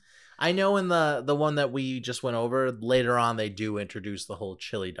game. I know in the one that we just went over, later on they do introduce the whole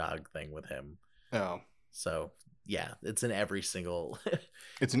chili dog thing with him. Oh. So, yeah, it's in every single...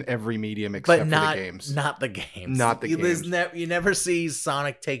 It's in every medium except for the games. Not the games. Not the games. You never see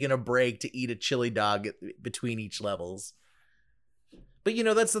Sonic taking a break to eat a chili dog between each levels. But,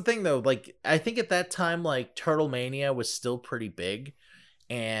 that's the thing, though. Like, I think at that time, like, Turtle Mania was still pretty big.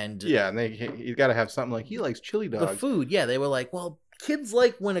 And yeah, and you got to have something like, he likes chili dogs. The food, yeah. They were like, well, kids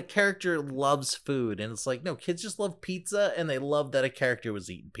like when a character loves food. And it's like, no, kids just love pizza, and they love that a character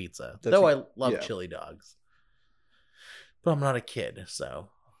was eating pizza. I love chili dogs. But I'm not a kid,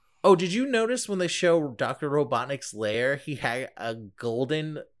 so... Oh, did you notice when they show Dr. Robotnik's lair, he had a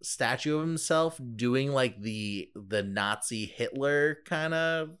golden statue of himself doing, like, the Nazi Hitler kind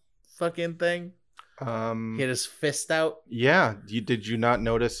of fucking thing? He had his fist out. Yeah. Did you not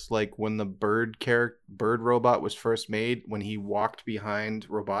notice, like, when the bird robot was first made, when he walked behind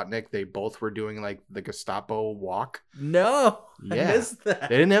Robotnik, they both were doing, like, the Gestapo walk? No. Yeah. I missed that.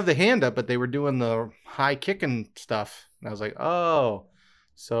 They didn't have the hand up, but they were doing the high kicking stuff. And I was like, oh,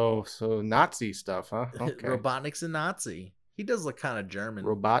 so Nazi stuff, huh? Okay. Robotnik's a Nazi. He does look kind of German.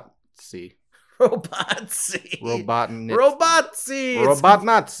 Robotzi. Robotzi. Robot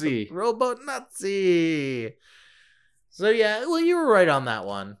Nazi. So yeah, well, you were right on that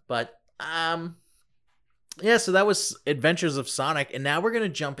one, but yeah. So that was Adventures of Sonic, and now we're gonna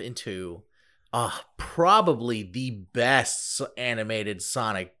jump into probably the best animated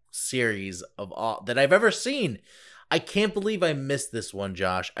Sonic series of all that I've ever seen. I can't believe I missed this one,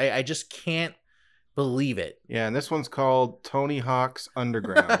 Josh. I just can't believe it. Yeah, and this one's called Tony Hawk's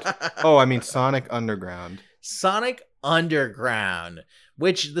Underground. Sonic Underground. Sonic Underground,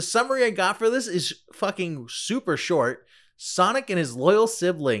 which the summary I got for this is fucking super short. Sonic and his loyal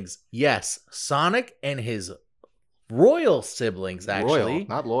siblings. Yes, Sonic and his royal siblings, actually. Royal,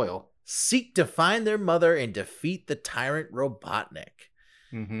 not loyal. Seek to find their mother and defeat the tyrant Robotnik.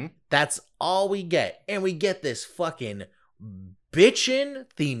 Mm-hmm. That's all we get. And we get this fucking bitchin'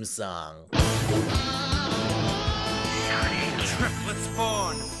 theme song. Triplets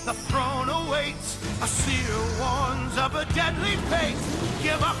born, the throne awaits. A seer warns of a deadly fate.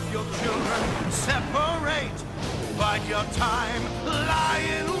 Give up your children, separate. Bide your time, lie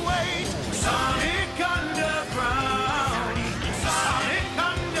in wait. Sonic Underground. Sonic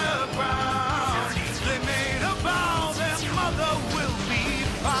Underground. They made a vow their mother will be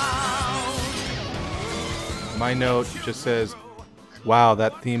found. My note just says, Wow,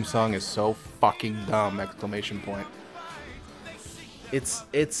 that theme song is so fucking dumb! Exclamation point. It's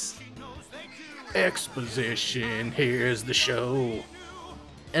Exposition. Here's the show.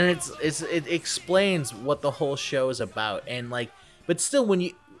 and it explains what the whole show is about, and like, but still,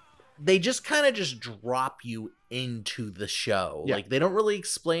 they just kind of just drop you into the show. Yeah. Like, they don't really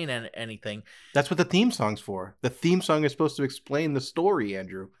explain anything. That's what the theme song's for. The theme song is supposed to explain the story,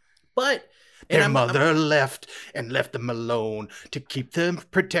 Andrew. But Their mother left them alone to keep them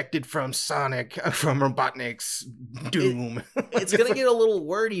protected from from Robotnik's doom. It's gonna get a little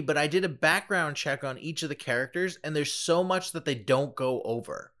wordy, but I did a background check on each of the characters, and there's so much that they don't go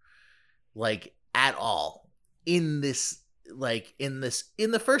over, like, at all in this. Like, in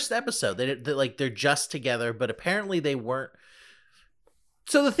the first episode, they're just together, but apparently they weren't.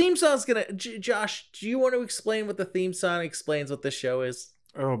 So the theme song's gonna. Josh, do you want to explain what the theme song explains what this show is?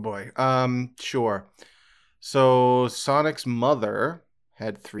 Oh boy. Sure. So Sonic's mother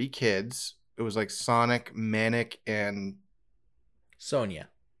had 3 kids. It was like Sonic, Manic, and Sonia.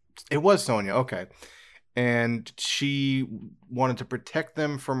 it was Sonia. Okay. And she wanted to protect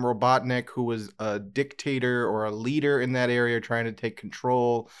them from Robotnik, who was a dictator or a leader in that area trying to take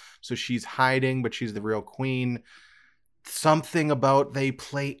control. So she's hiding, but she's the real queen. Something about they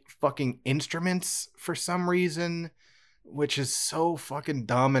play fucking instruments for some reason, which is so fucking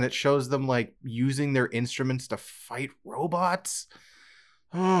dumb. And it shows them like using their instruments to fight robots.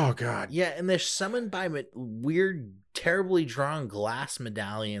 Oh, God. Yeah, and they're summoned by weird, terribly drawn glass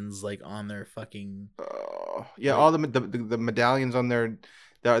medallions, like, on their fucking... Yeah, all the medallions on there,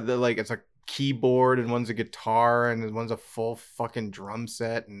 they're like, it's a keyboard, and one's a guitar, and one's a full fucking drum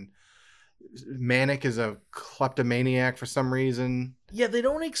set, and Manic is a kleptomaniac for some reason. Yeah, they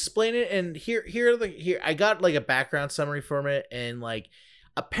don't explain it, and here I got, like, a background summary from it, and, like,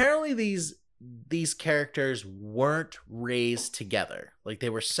 apparently these characters weren't raised together. Like, they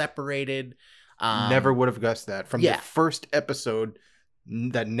were separated. Never would have guessed that from yeah. the first episode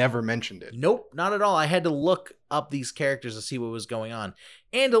that never mentioned it. Nope, not at all. I had to look up these characters to see what was going on.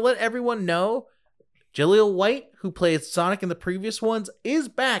 And to let everyone know, Jaleel White, who played Sonic in the previous ones, is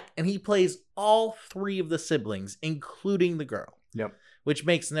back, and he plays all 3 of the siblings, including the girl. Yep. Which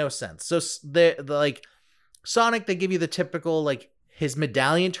makes no sense. So the like, Sonic, they give you the typical, like, his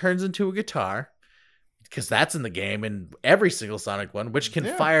medallion turns into a guitar, because that's in the game in every single Sonic one, which can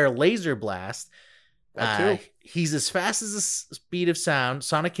fire laser blast. He's as fast as the speed of sound.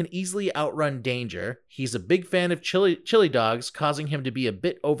 Sonic can easily outrun danger. He's a big fan of chili dogs, causing him to be a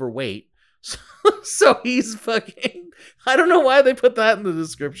bit overweight. So he's fucking... I don't know why they put that in the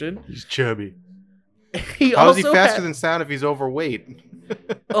description. He's chubby. How is he faster than sound if he's overweight?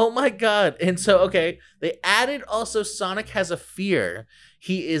 Oh my God. And so, okay, they added also Sonic has a fear.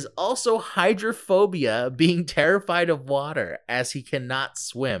 He is also hydrophobia, being terrified of water as he cannot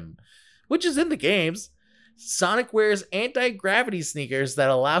swim, which is in the games. Sonic wears anti-gravity sneakers that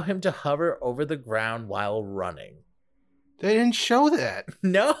allow him to hover over the ground while running. They didn't show that.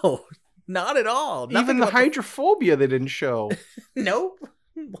 No, not at all. Even the hydrophobia they didn't show. Nope.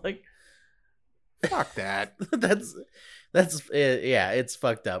 Like, fuck that. That's yeah, it's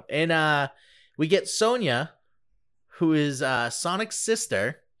fucked up. And we get Sonia, who is Sonic's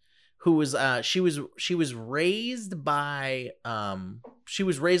sister, who was she was raised by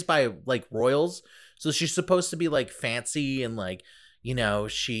like royals, so she's supposed to be like fancy and like, you know,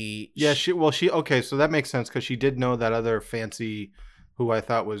 she okay, so that makes sense because she did know that other fancy who I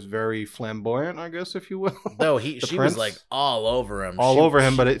thought was very flamboyant, I guess, if you will. No, she was like all over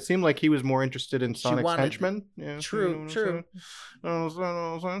him. But it seemed like he was more interested in Sonic's henchmen. Yeah, true. True.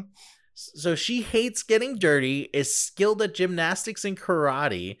 So she hates getting dirty, is skilled at gymnastics and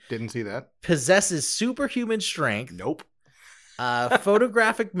karate. Didn't see that. Possesses superhuman strength. Nope.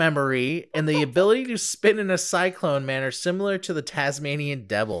 Photographic memory, and the ability to spin in a cyclone manner similar to the Tasmanian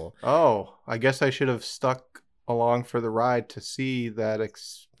devil. Oh, I guess I should have stuck along for the ride to see that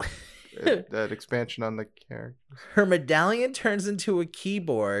that expansion on the character. Her medallion turns into a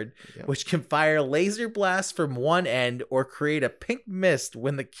keyboard, which can fire laser blasts from one end or create a pink mist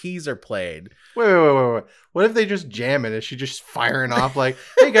when the keys are played. Wait. What if they just jam it? Is she just firing off like,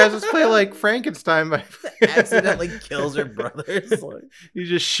 hey guys, let's play like Frankenstein? Accidentally kills her brothers. You're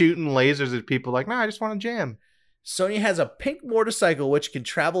just shooting lasers at people like, nah, I just want to jam. Sonia has a pink motorcycle which can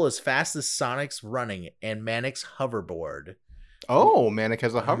travel as fast as Sonic's running, and Manic's hoverboard. Oh, Manic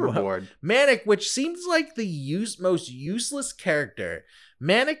has a hoverboard. Manic, which seems like the most useless character.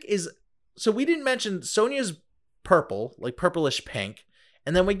 Manic is... So we didn't mention Sonia's purple, like purplish pink.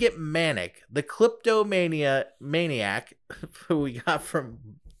 And then we get Manic, the kleptomaniac who we got from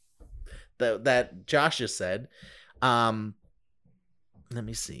that Josh just said. Let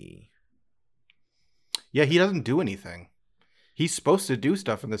me see. Yeah, he doesn't do anything. He's supposed to do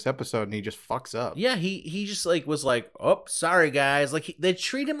stuff in this episode, and he just fucks up. Yeah, he just like was like, oh, sorry guys. Like they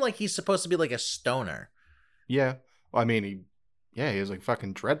treat him like he's supposed to be like a stoner, Yeah. Well, I mean, he has like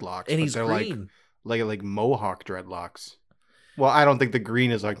fucking dreadlocks, and but he's they're green. like mohawk dreadlocks. Well, I don't think the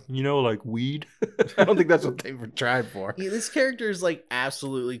green is like, like weed. I don't think that's what they were trying for. Yeah, this character is like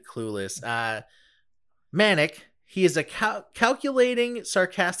absolutely clueless. Manic. He is a calculating,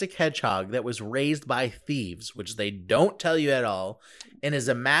 sarcastic hedgehog that was raised by thieves, which they don't tell you at all, and is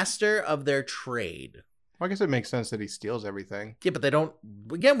a master of their trade. Well, I guess it makes sense that he steals everything. Yeah, but they don't.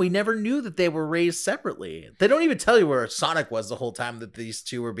 Again, we never knew that they were raised separately. They don't even tell you where Sonic was the whole time that these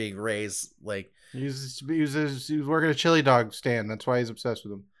two were being raised. Like He was working a chili dog stand. That's why he's obsessed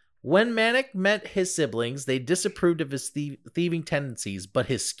with him. when Manic met his siblings, they disapproved of his thieving tendencies, but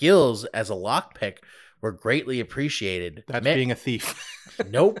his skills as a lockpick were greatly appreciated. That's being a thief.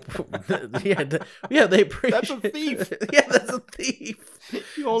 Nope. yeah, they appreciate. That's a thief. Yeah, that's a thief.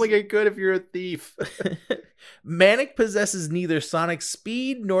 You only get good if you're a thief. Manic possesses neither Sonic's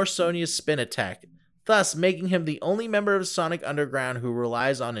speed nor Sonia's spin attack, thus making him the only member of Sonic Underground who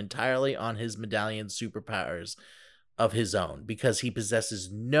relies entirely on his medallion superpowers of his own, because he possesses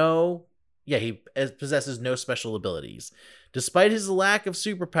no special abilities. Despite his lack of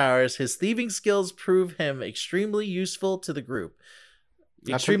superpowers, his thieving skills prove him extremely useful to the group.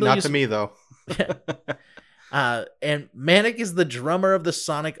 Not to me, though. And Manic is the drummer of the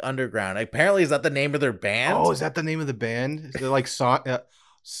Sonic Underground. Apparently, is that the name of their band? Oh, is that the name of the band? Is it like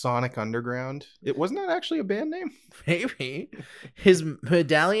Sonic Underground? It wasn't that actually a band name? Maybe. His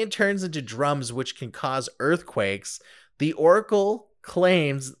medallion turns into drums, which can cause earthquakes. The Oracle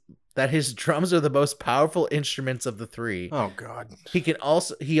claims that his drums are the most powerful instruments of the three. Oh God. He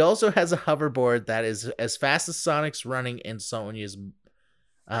also has a hoverboard that is as fast as Sonic's running in Sonia's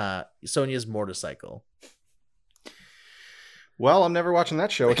motorcycle. Well, I'm never watching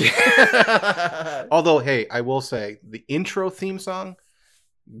that show again. Although, hey, I will say the intro theme song,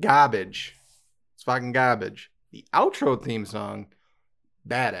 garbage. It's fucking garbage. The outro theme song,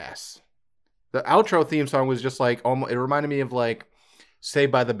 badass. The outro theme song was just like almost. It reminded me of like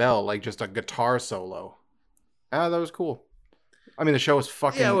Saved by the Bell, like just a guitar solo. That was cool. I mean, the show was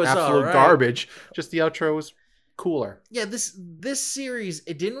fucking absolute garbage. Just the outro was cooler. Yeah, this series,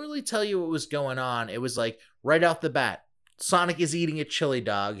 it didn't really tell you what was going on. It was like right off the bat, Sonic is eating a chili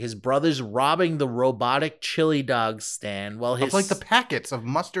dog. His brother's robbing the robotic chili dog stand while his... Of like the packets of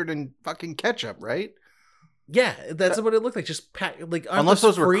mustard and fucking ketchup, right? Yeah, that's what it looked like. Just unless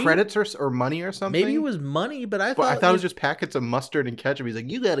those were credits or money or something. Maybe it was money, but I thought it was just packets of mustard and ketchup. He's like,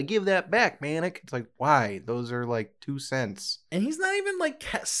 you got to give that back, Manic. It's like, why? Those are like 2 cents. And he's not even like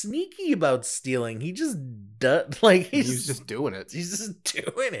sneaky about stealing. He just he's just doing it. He's just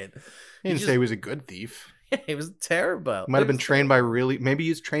doing it. He didn't say he was a good thief. Yeah, he was terrible. Might have been trained by maybe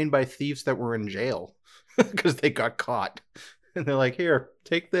he's trained by thieves that were in jail because they got caught. And they're like, here,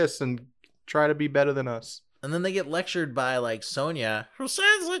 take this and try to be better than us. And then they get lectured by like Sonia, who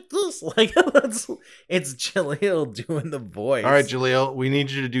sounds like this. Like it's Jaleel doing the voice. All right, Jaleel, we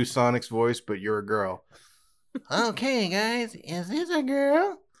need you to do Sonic's voice, but you're a girl. Okay, guys, is this a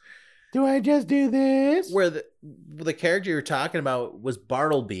girl? Do I just do this? Where the character you were talking about was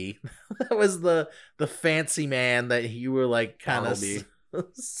Bartleby. That was the fancy man that you were like kind of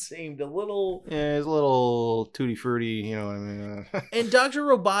seemed a little... Yeah, he's a little tutti frutti, you know what I mean? And Dr.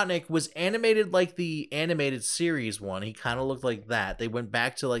 Robotnik was animated like the animated series one. He kind of looked like that. They went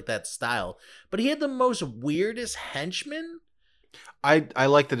back to like that style. But he had the most weirdest henchmen. I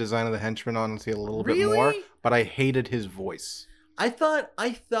like the design of the henchman, honestly, a little bit more, but I hated his voice. I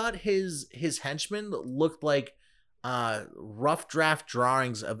thought his henchmen looked like rough draft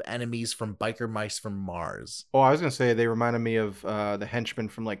drawings of enemies from Biker Mice from Mars. Oh, I was gonna say they reminded me of the henchmen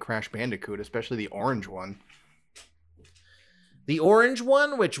from like Crash Bandicoot, especially the orange one. The orange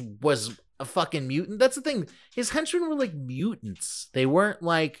one, which was a fucking mutant. That's the thing. His henchmen were like mutants. They weren't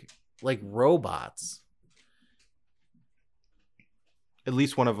like robots. At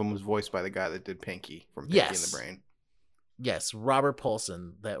least one of them was voiced by the guy that did Pinky from Pinky and the Brain. Yes, Robert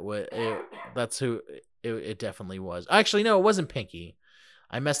Paulson. That's who it definitely was. Actually, no, it wasn't Pinky.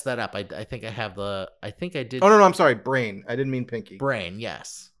 I messed that up. I think I have I think I did. Oh no, I'm sorry, Brain. I didn't mean Pinky. Brain,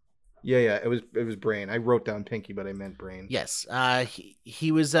 yes. Yeah, it was Brain. I wrote down Pinky, but I meant Brain. Yes.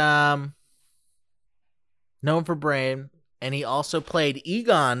 He was known for Brain, and he also played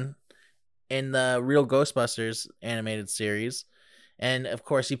Egon in the Real Ghostbusters animated series, and of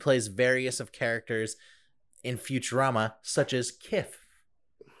course he plays various of characters in Futurama, such as Kif.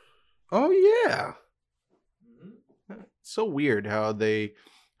 Oh yeah. so weird how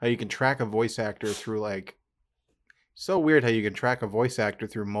you can track a voice actor through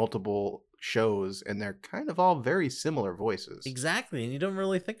multiple shows, and they're kind of all very similar voices. Exactly, and you don't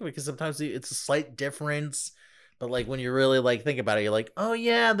really think of it because sometimes it's a slight difference, but like when you really like think about it, you're like, oh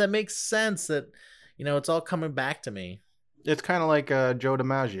yeah, that makes sense. That it's all coming back to me. It's kind of like Joe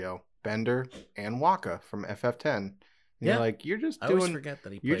DiMaggio, Bender, and Waka from FF10. And Yeah. you're like, you're just I always doing forget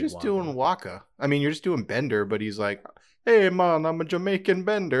that he you're played just Waka. doing Waka. I mean, you're just doing Bender, but he's like, hey man, I'm a Jamaican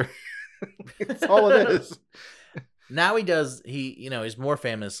Bender. That's all it is. Now he's more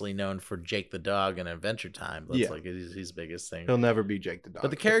famously known for Jake the Dog in Adventure Time. That's Yeah. like his biggest thing. He'll never be Jake the Dog.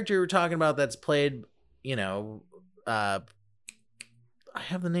 But the character we're talking about that's played, I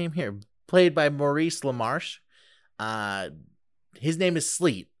have the name here, played by Maurice LaMarche. His name is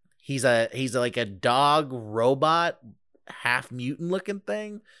Sleet. He's like a dog robot, half mutant looking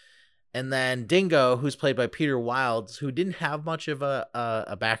thing. And then Dingo, who's played by Peter Wilds, who didn't have much of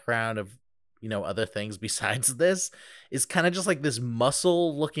a background of other things besides this, is kind of just like this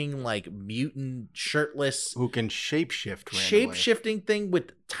muscle looking like mutant shirtless who can shapeshift randomly. shape-shifting thing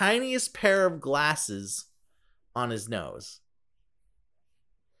with tiniest pair of glasses on his nose.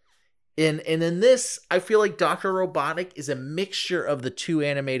 And in this, I feel like Dr. Robotnik is a mixture of the two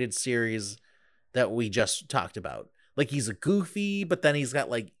animated series that we just talked about. Like, he's a goofy, but then he's got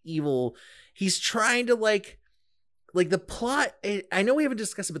like evil. He's trying to like the plot. I know we haven't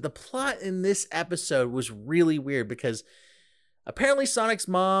discussed it, but the plot in this episode was really weird because apparently Sonic's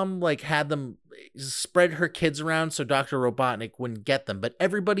mom like had them spread her kids around so Dr. Robotnik wouldn't get them. But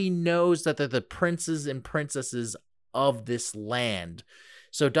everybody knows that they're the princes and princesses of this land.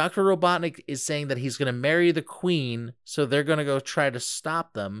 So Dr. Robotnik is saying that he's going to marry the queen, so they're going to go try to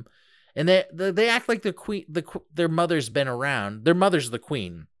stop them. And they act like the queen, their mother's been around. Their mother's the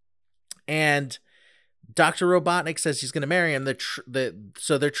queen. And Dr. Robotnik says he's going to marry him.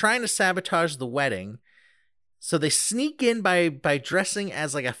 So they're trying to sabotage the wedding. So they sneak in by dressing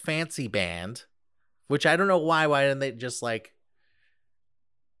as like a fancy band, which I don't know why. Why didn't they just like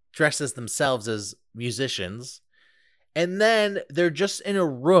dress as themselves as musicians? And then they're just in a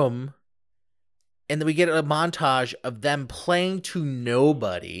room, and then we get a montage of them playing to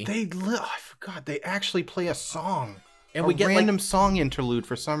nobody. I forgot they actually play a song, and we get random song interlude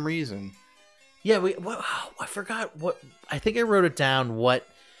for some reason. Yeah, I forgot what. I think I wrote it down. What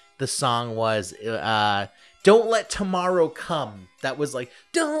the song was? "Don't Let Tomorrow Come." That was like,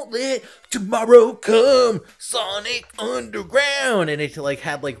 "Don't let tomorrow come," Sonic Underground, and it like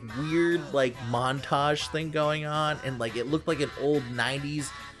had like weird like montage thing going on, and like it looked like an old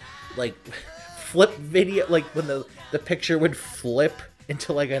 '90s like flip video, like when the picture would flip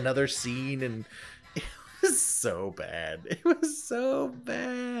into like another scene, and it was so bad. It was so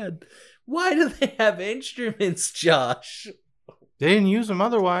bad. Why do they have instruments, Josh? They didn't use them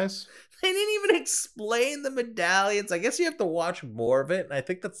otherwise. They didn't even explain the medallions. I guess you have to watch more of it. And I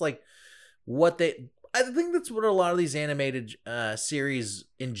think that's like I think that's what a lot of these animated series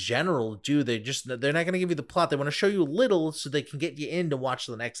in general do. They're not going to give you the plot. They want to show you a little so they can get you in to watch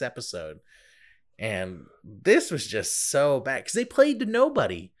the next episode. And this was just so bad because they played to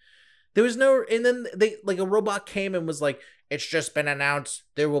nobody. There was no, and then they like a robot came and was like, "It's just been announced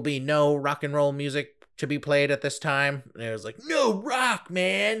there will be no rock and roll music to be played at this time." And it was like, "No rock,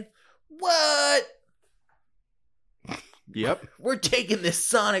 man. What? Yep. We're taking this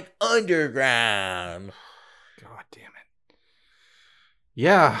Sonic Underground." God damn it.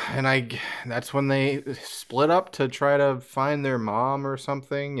 Yeah, and that's when they split up to try to find their mom or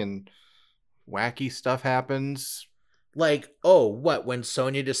something, and wacky stuff happens. Like, oh, what? When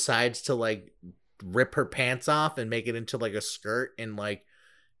Sonya decides to like rip her pants off and make it into like a skirt, and like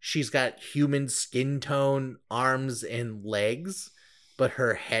she's got human skin tone arms and legs, but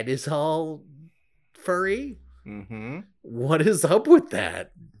her head is all furry. Mm-hmm. What is up with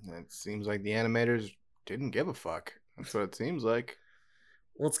that? It seems like the animators didn't give a fuck. That's what it seems like.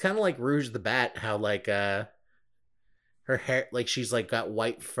 Well, it's kind of like Rouge the Bat, how like her hair, like she's like got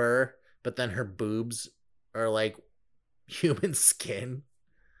white fur, but then her boobs are like human skin.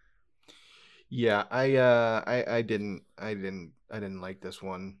 Yeah, I didn't like this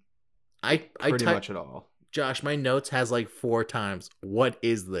one. I pretty much at all. Josh, my notes has like 4 times. What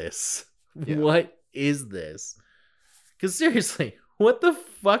is this? Yeah. What is this? Because seriously, what the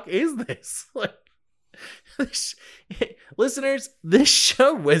fuck is this? Like, listeners, this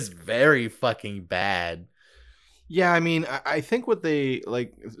show was very fucking bad. Yeah, I mean, I think what they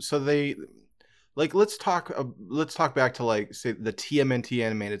like. So they like let's talk back to like say the TMNT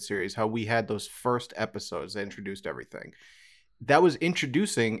animated series. How we had those first episodes that introduced everything. That was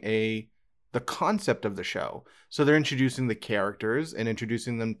introducing a the concept of the show. So they're introducing the characters and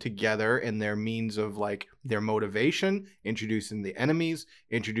introducing them together in their means of like their motivation, introducing the enemies,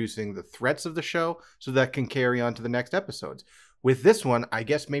 introducing the threats of the show, so that can carry on to the next episodes. With this one, I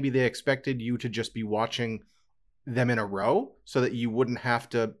guess maybe they expected you to just be watching them in a row so that you wouldn't have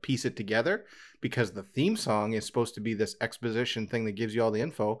to piece it together, because the theme song is supposed to be this exposition thing that gives you all the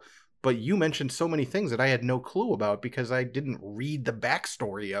info. But you mentioned so many things that I had no clue about because I didn't read the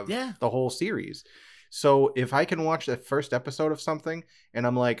backstory of the whole series. So if I can watch the first episode of something and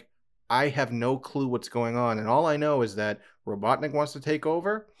I'm like, I have no clue what's going on, and all I know is that Robotnik wants to take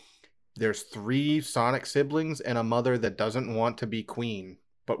over, there's 3 Sonic siblings and a mother that doesn't want to be queen,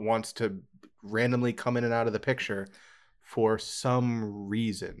 but wants to randomly come in and out of the picture for some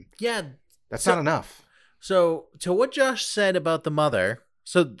reason. Yeah. That's not enough. So to what Josh said about the mother...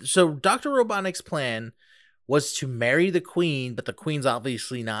 So Dr. Robotnik's plan was to marry the queen, but the queen's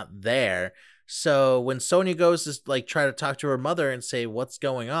obviously not there. So when Sonya goes to like try to talk to her mother and say what's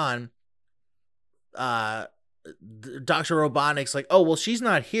going on, Dr. Robotnik's like, oh, well, she's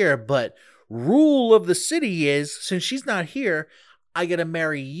not here, but rule of the city is, since she's not here, I gotta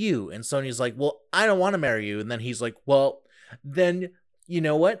marry you. And Sonya's like, well, I don't want to marry you. And then he's like, well, then you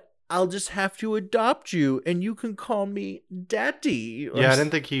know what? I'll just have to adopt you, and you can call me Daddy. Yeah, I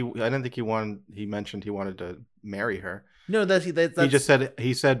didn't think he wanted. He mentioned he wanted to marry her. No, that's he just said.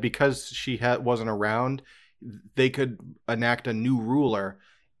 He said because she wasn't around, they could enact a new ruler,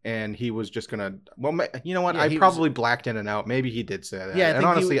 and he was just gonna. Well, you know what? Yeah, I probably blacked in and out. Maybe he did say that. Yeah, and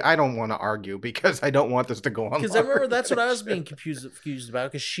honestly, I don't want to argue because I don't want this to go on. Because I remember that's what I was being confused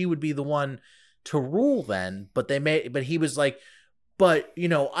about. Because she would be the one to rule then, but he was like. But you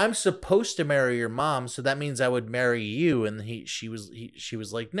know, I'm supposed to marry your mom, so that means I would marry you. And she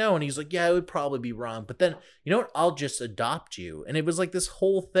was like, no, and he's like, yeah, it would probably be wrong. But then, you know what? I'll just adopt you. And it was like this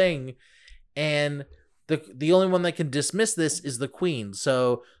whole thing, and the only one that can dismiss this is the queen.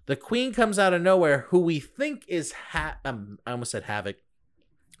 So the queen comes out of nowhere, who we think is I almost said Havoc,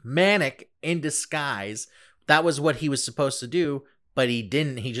 Manic in disguise. That was what he was supposed to do, but he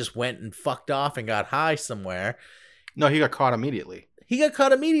didn't. He just went and fucked off and got high somewhere. No, he got caught immediately.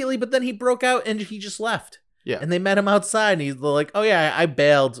 But then he broke out and he just left. Yeah. And they met him outside and he's like, oh yeah, I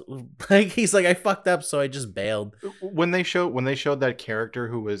bailed. Like he's like, I fucked up, so I just bailed. When they showed that character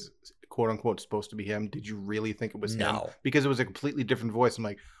who was quote unquote supposed to be him, did you really think it was him? Because it was a completely different voice. I'm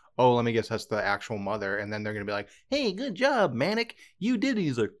like, oh, let me guess that's the actual mother. And then they're going to be like, hey, good job, Manic. You did it.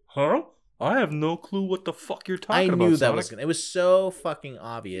 He's like, huh? I have no clue what the fuck you're talking about. I knew that Sonic. was gonna. It was so fucking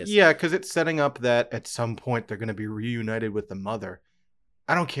obvious. Yeah, because it's setting up that at some point they're going to be reunited with the mother.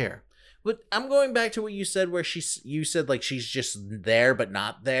 I don't care. But I'm going back to what you said, where you said like she's just there but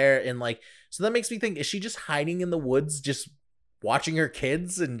not there, and like so that makes me think: is she just hiding in the woods, just watching her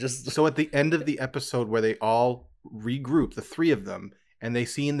kids, and just? So at the end of the episode where they all regroup, the 3 of them, and they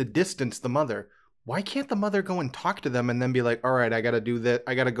see in the distance the mother. Why can't the mother go and talk to them and then be like, all right, I got to do that.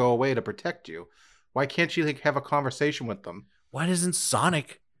 I got to go away to protect you. Why can't she like have a conversation with them? Why doesn't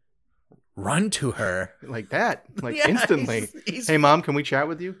Sonic run to her like that? Like instantly. He's... Hey, Mom, can we chat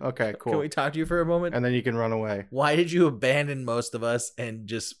with you? Okay, cool. Can we talk to you for a moment? And then you can run away. Why did you abandon most of us and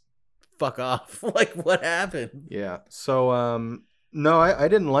just fuck off? Like, what happened? Yeah. So, no, I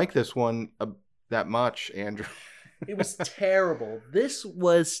didn't like this one that much, Andrew. It was terrible. This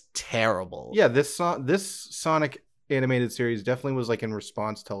was terrible. Yeah, this Sonic animated series definitely was like in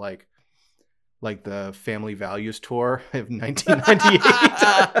response to like the Family Values tour of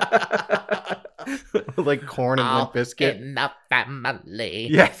 1998. Like Korn and Limp Bizkit. In the family.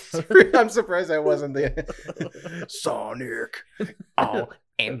 Yes. I'm surprised I wasn't the Sonic. All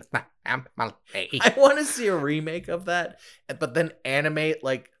in the family. I want to see a remake of that, but then animate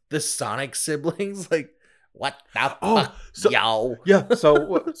like the Sonic siblings, like what the fuck, yo? Yeah.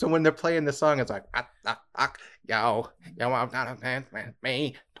 So when they're playing the song, it's like what the fuck, yo, I'm not a man,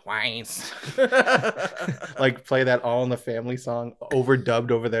 me twice. Like play that All in the Family song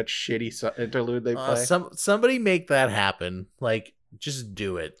overdubbed over that shitty interlude they play. Somebody make that happen. Like just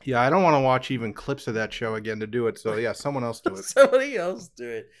do it. Yeah, I don't want to watch even clips of that show again to do it. So yeah, someone else do it. Somebody else do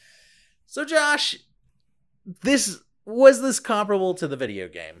it. So Josh, was this comparable to the video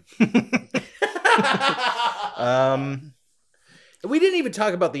game? We didn't even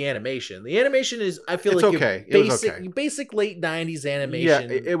talk about the animation. The animation is, I feel it's like okay. Basic late 90s animation.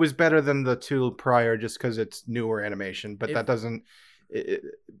 Yeah, it was better than the 2 prior just because it's newer animation. But that doesn't...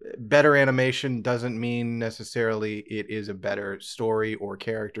 better animation doesn't mean necessarily it is a better story or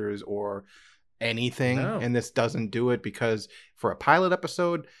characters or anything. No. And this doesn't do it because for a pilot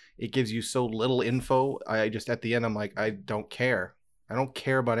episode, it gives you so little info. I just, at the end, I'm like, I don't care. I don't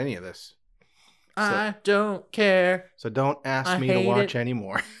care about any of this. I don't care. So don't ask I me to hate watch it.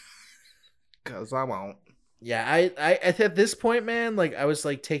 anymore. Because I won't. Yeah, I at this point, man, like I was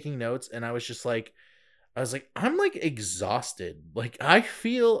like taking notes, and I was like, I'm like exhausted. Like I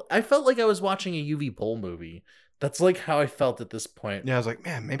felt like I was watching a UV Bowl movie. That's like how I felt at this point. Yeah, I was like,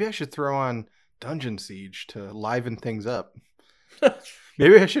 man, maybe I should throw on Dungeon Siege to liven things up.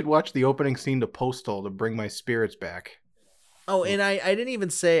 Maybe I should watch the opening scene to Postal to bring my spirits back. Oh, and I didn't even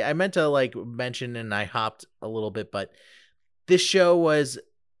say, I meant to like mention, and I hopped a little bit, but this show was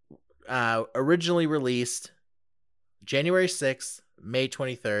originally released January 6th, May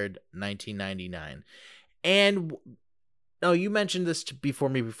 23rd, 1999. And no, you mentioned this before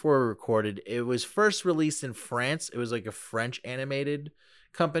we recorded. It was first released in France. It was like a French animated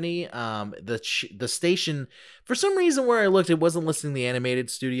company. The station, for some reason where I looked, it wasn't listing the animated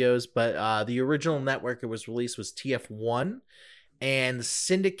studios, but the original network it was released was TF1, and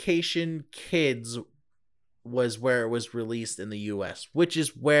Syndication Kids was where it was released in the US, which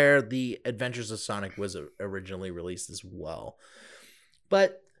is where the Adventures of Sonic was originally released as well.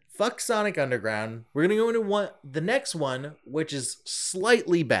 But fuck Sonic Underground. We're gonna go into the next one, which is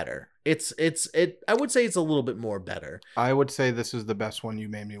slightly better. I would say it's a little bit more better. I would say this is the best one you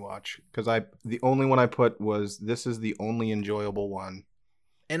made me watch, because the only one I put was this is the only enjoyable one.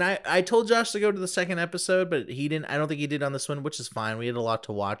 And I told Josh to go to the second episode, but he didn't. I don't think he did on this one, which is fine. We had a lot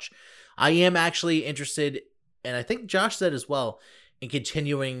to watch. I am actually interested, and I think Josh said as well, in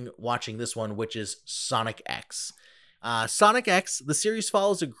continuing watching this one, which is Sonic X. Sonic X, the series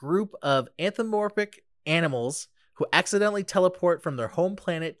follows a group of anthropomorphic animals who accidentally teleport from their home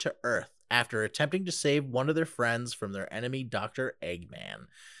planet to Earth after attempting to save one of their friends from their enemy, Dr. Eggman.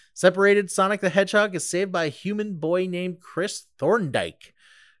 Separated, Sonic the Hedgehog is saved by a human boy named Chris Thorndike,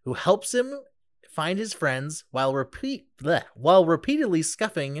 who helps him find his friends while repeatedly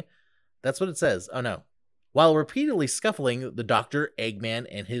scuffing. That's what it says. Oh no. While repeatedly scuffling the Dr. Eggman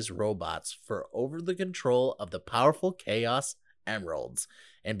and his robots for over the control of the powerful Chaos Emeralds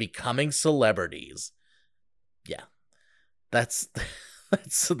and becoming celebrities. Yeah. That's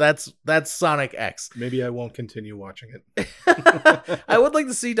Sonic X. Maybe I won't continue watching it. I would like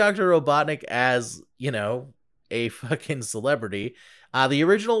to see Dr. Robotnik as, a fucking celebrity. The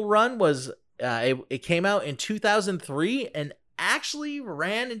original run was it came out in 2003 and actually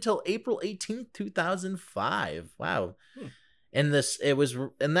ran until April 18th, 2005. Wow. And they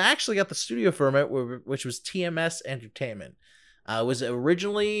actually got the studio from it, which was TMS Entertainment. It was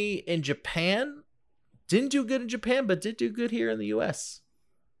originally in Japan. Didn't do good in Japan, but did do good here in the US.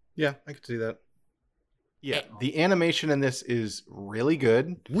 Yeah, I could see that. Yeah, the animation in this is really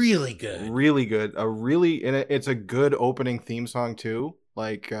good. Really good. Really good. It's a good opening theme song too.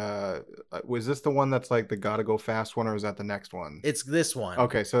 Like, was this the one that's like the Gotta Go Fast one, or is that the next one? It's this one.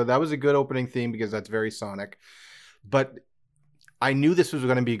 Okay, so that was a good opening theme because that's very Sonic. But I knew this was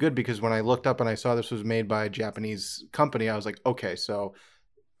going to be good because when I looked up and I saw this was made by a Japanese company, I was like, okay, so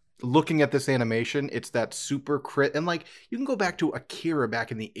looking at this animation, it's that super crit. And like, you can go back to Akira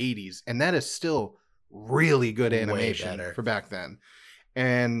back in the 80s, and that is still really good animation for back then.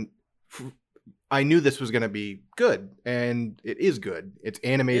 And I knew this was going to be good, and it is good. It's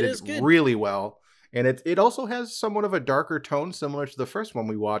animated really well, and it also has somewhat of a darker tone, similar to the first one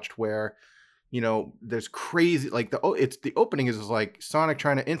we watched, where there's crazy, like the opening is like Sonic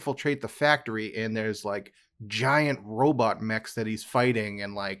trying to infiltrate the factory, and there's like giant robot mechs that he's fighting,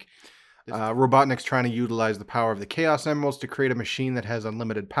 and like Robotnik's trying to utilize the power of the Chaos Emeralds to create a machine that has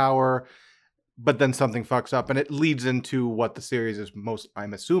unlimited power. But then something fucks up, and it leads into what the series is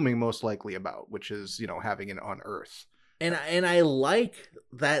I'm assuming, most likely about, which is, having it on Earth. And I like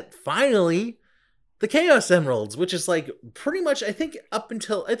that finally the Chaos Emeralds, which is like pretty much, I think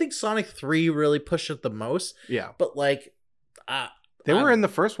Sonic 3 really pushed it the most. Yeah. But like, they were in the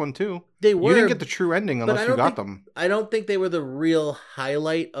first one too. They were. You didn't get the true ending unless you got them. I don't think they were the real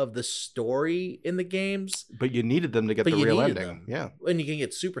highlight of the story in the games. But you needed them to get the real ending. Yeah. And you can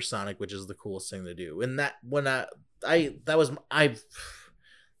get Supersonic, which is the coolest thing to do. And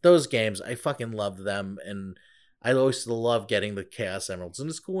those games, I fucking loved them, and I always love getting the Chaos Emeralds, and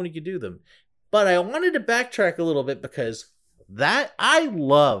it's cool when you can do them. But I wanted to backtrack a little bit because I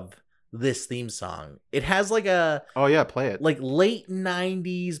love this theme song. It has like a play it, like late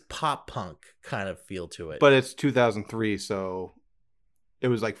 90s pop punk kind of feel to it. But it's 2003, so it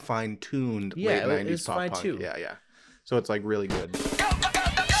was like fine-tuned late 90s pop punk. Too. Yeah. So it's like really good. Gotta go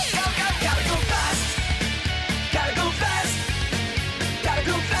fast. Gotta go fast. Gotta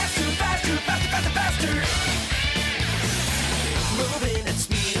go faster. Moving at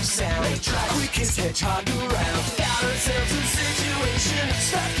speed of sound. Quickest hedgehog around. Got ourselves a situation,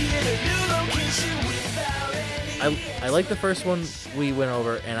 stuck in a new location without any I like the first one we went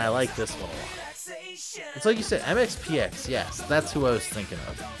over, and I like this one a lot. relaxation. It's like you said, MXPX. Yes, that's who I was thinking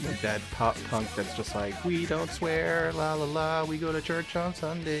of. Like that pop punk that's just like, we don't swear, la la la, we go to church on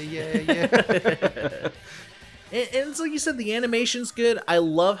Sunday, yeah, yeah. And it's like you said, the animation's good. I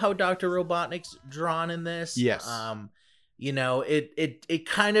love how Dr. Robotnik's drawn in this. Yes. You know, it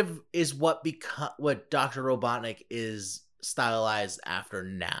kind of is what Dr. Robotnik is stylized after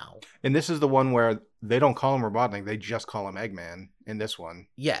now. And this is the one where they don't call him Robotnik, they just call him Eggman in this one.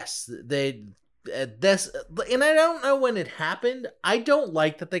 Yes, this, and I don't know when it happened. I don't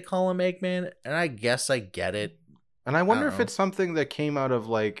like that they call him Eggman, and I guess I get it. And I wonder I don't if know. it's something that came out of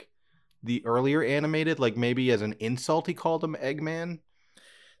like the earlier animated, like maybe as an insult he called him Eggman.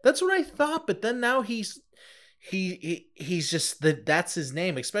 That's what I thought, but then now he's just that's his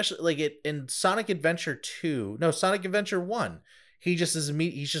name, especially like in Sonic Adventure 2. No, Sonic Adventure 1. He just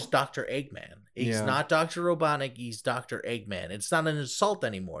he's just Dr. Eggman. He's Yeah. not Dr. Robotnik, he's Dr. Eggman. It's not an insult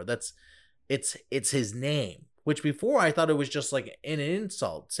anymore. It's his name, which before I thought it was just like an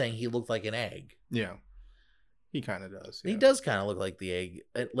insult saying he looked like an egg. Yeah. He kind of does. He yeah. does kind of look like the egg,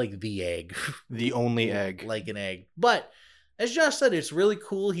 The only egg. like an egg. But as Josh said, it's really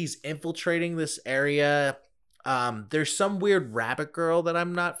cool. He's infiltrating this area. There's some weird rabbit girl that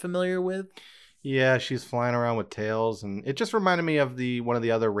I'm not familiar with. Yeah, she's flying around with tails, and it just reminded me of one of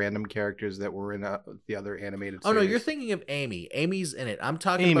the other random characters that were in the other animated Oh series. no, you're thinking of Amy. Amy's in it. I'm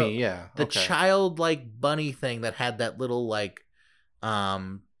talking Amy, about yeah. the okay. childlike bunny thing that had that little like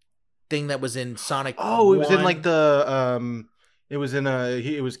thing that was in Sonic. Oh, it was in 1. like the it was in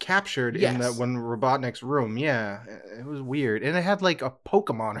it was captured in that Yes. one Robotnik's room. Yeah, it was weird, and it had like a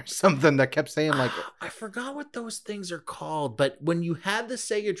Pokemon or something that kept saying like, I forgot what those things are called, but when you had the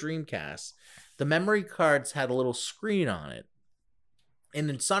Sega Dreamcast, the memory cards had a little screen on it. And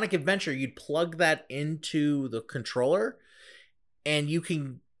in Sonic Adventure, you'd plug that into the controller, and you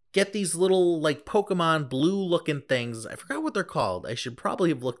can get these little like Pokemon blue looking things. I forgot what they're called. I should probably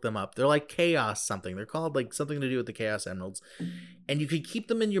have looked them up. They're like Chaos something. They're called like something to do with the Chaos Emeralds. And you can keep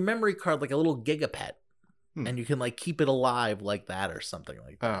them in your memory card like a little Gigapet. And you can like keep it alive like that or something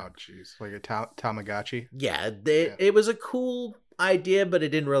like that. oh, jeez, like a Tamagotchi. Yeah, it was a cool idea, but it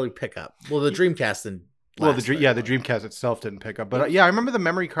didn't really pick up. Well, the Dreamcast didn't. Well, last the very long. Dreamcast itself didn't pick up, but yeah, I remember the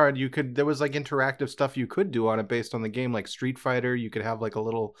memory card. There was like interactive stuff you could do on it based on the game, like Street Fighter. You could have like a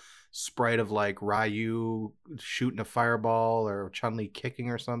little sprite of like Ryu shooting a fireball or Chun-Li kicking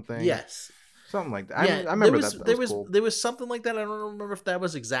or something. Yes. Something like that. Yeah, I remember that. that. There was cool. there was something like that. I don't remember if that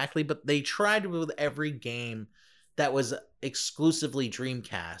was exactly, but they tried with every game that was exclusively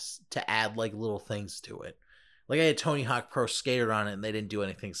Dreamcast to add like little things to it. Like I had Tony Hawk Pro Skater on it, and they didn't do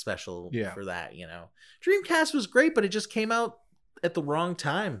anything special for that. You know, Dreamcast was great, but it just came out at the wrong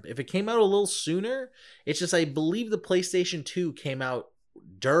time. If it came out a little sooner, it's just I believe the PlayStation 2 came out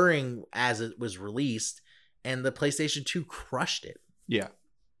during as it was released, and the PlayStation 2 crushed it. Yeah,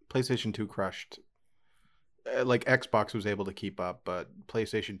 PlayStation 2 crushed. Like Xbox was able to keep up, but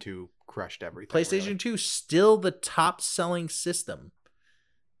PlayStation 2 crushed everything. PlayStation really. 2 still the top selling system.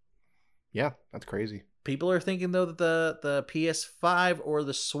 Yeah, that's crazy. People are thinking though that the PS5 or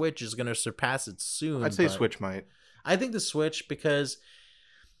the Switch is going to surpass it soon. I'd say but Switch might. I think the Switch, because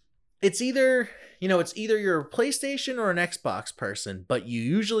it's either you're a PlayStation or an Xbox person, but you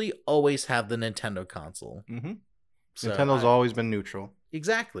usually always have the Nintendo console. Mm-hmm. So Nintendo's always been neutral.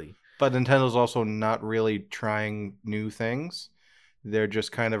 exactly. But Nintendo's also not really trying new things. They're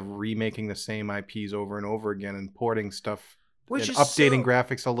just kind of remaking the same IPs over and over again and porting stuff Which and is updating so-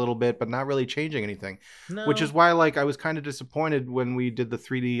 graphics a little bit, but not really changing anything. No. Which is why like I was kind of disappointed when we did the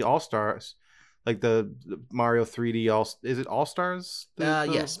 3D All-Stars. Like the Mario 3D is it All-Stars?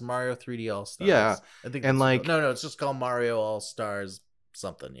 Yes, Mario 3D All Stars. Yeah, I think and it's- like- no, it's just called Mario All Stars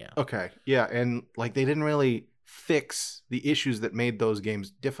something. Yeah. Okay. Yeah, and like they didn't really fix the issues that made those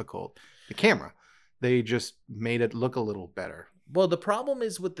games difficult. The camera. They just made it look a little better. Well, the problem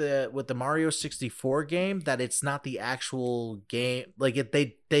is with the Mario 64 game that it's not the actual game. Like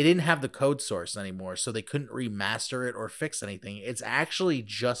they didn't have the code source anymore, so they couldn't remaster it or fix anything. It's actually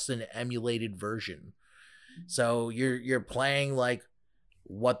just an emulated version. So you're playing like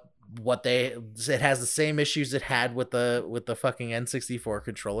it has the same issues it had with the fucking N64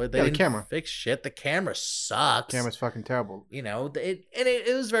 controller. They Yeah, the didn't camera. fix shit. The camera sucks. Camera's fucking terrible. You know,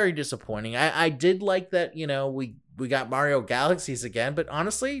 it was very disappointing. I did like that, you know, we got Mario Galaxies again, but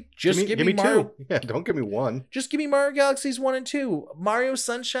honestly, just give me Mario. two. Yeah, don't give me one. Just give me Mario Galaxies 1 and 2. Mario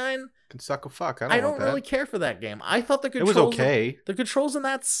Sunshine, Can suck a fuck. I want don't that. really care for that game. I thought the It was controls okay. The controls in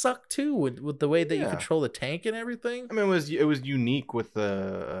that suck too, with the way that you Yeah. control the tank and everything. I mean, it was unique with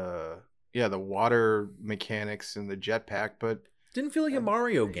the water mechanics and the jetpack, but Didn't feel like a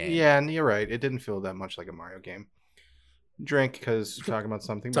Mario game. yeah, and you're right. It didn't feel that much like a Mario game. Drink because we're talking about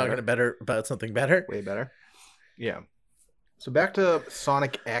something better. About something better. Way better. Yeah. So back to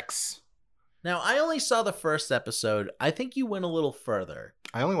Sonic X. Now, I only saw the first episode. I think you went a little further.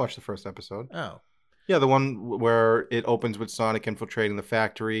 I only watched the first episode. Oh. Yeah, the one where it opens with Sonic infiltrating the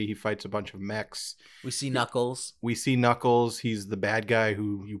factory. He fights a bunch of mechs. We see Knuckles. We see Knuckles. He's the bad guy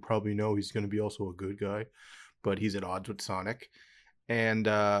who you probably know he's going to be also a good guy, but he's at odds with Sonic. And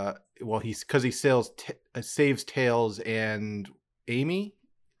because he saves Tails and Amy.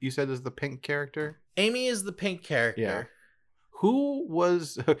 You said is the pink character. Amy is the pink character. Yeah. Who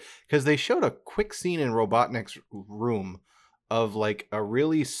was, because they showed a quick scene in Robotnik's room of like a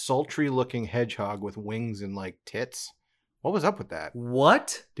really sultry looking hedgehog with wings and like tits. What was up with that?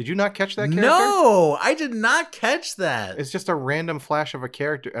 What? Did you not catch that character? No, I did not catch that. It's just a random flash of a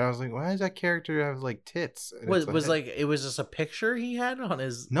character. And I was like, why does that character have like tits? And Was it's was like it was just a picture he had on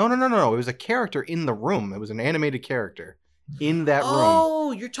his. No. It was a character in the room. It was an animated character in that room.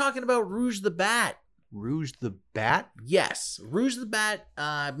 Oh, you're talking about Rouge the Bat. Rouge the Bat? Yes, Rouge the Bat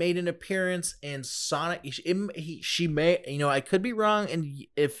made an appearance in Sonic. She may, I could be wrong. And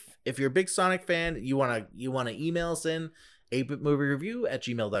if you're a big Sonic fan, you wanna email us in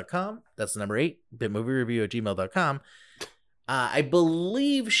 8bitmoviereview@gmail.com. That's the number 8 bitmoviereview@gmail.com. I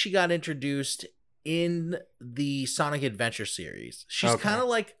believe she got introduced in the Sonic Adventure series. She's Okay. kind of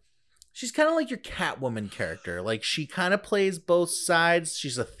like your Catwoman character. Like she kind of plays both sides.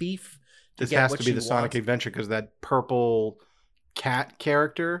 She's a thief. This get has what to be she the Sonic wants. Adventure because that purple cat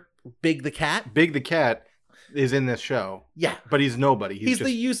character, Big the Cat. Big the Cat, is in this show. Yeah. But he's nobody. He's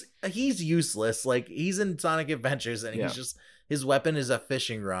He's useless. Like he's in Sonic Adventures and Yeah. he's just his weapon is a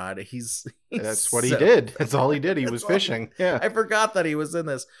fishing rod. That's what he did. That's all he did. He was fishing. Yeah. I forgot that he was in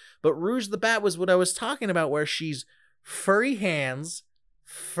this. But Rouge the Bat was what I was talking about, where she's furry hands,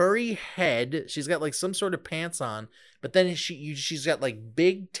 furry head. She's got like some sort of pants on, but then she's got like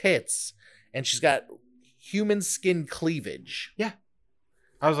big tits and she's got human skin cleavage. Yeah.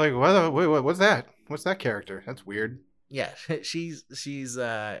 I was like, wait, what's that? What's that character? That's weird. Yeah, she's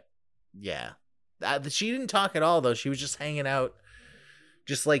yeah. She didn't talk at all though. She was just hanging out.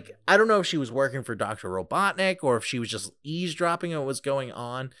 Just like, I don't know if she was working for Dr. Robotnik or if she was just eavesdropping on what was going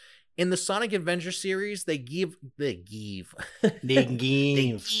on. In the Sonic Adventure series, they give.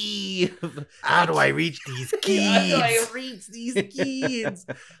 How do I reach these keys?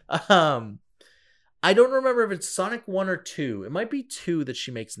 I don't remember if it's Sonic 1 or 2. It might be 2 that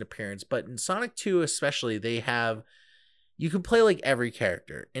she makes an appearance, but in Sonic 2 especially, you can play like every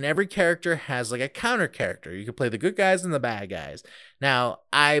character, and every character has like a counter character. You can play the good guys and the bad guys. Now,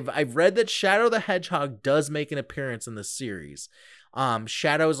 I've read that Shadow the Hedgehog does make an appearance in the series.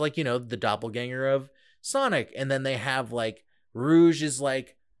 Shadow is like, the doppelganger of Sonic, and then they have like Rouge is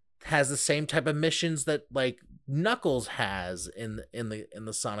like has the same type of missions that like Knuckles has in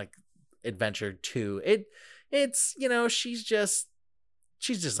the Sonic Adventure 2. It's she's just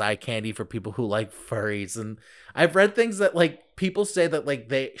eye candy for people who like furries, and I've read things that like people say that like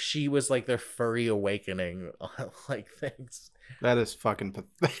she was like their furry awakening, like things. That is fucking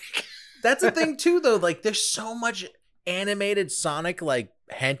pathetic. That's a thing too though, like there's so much animated Sonic like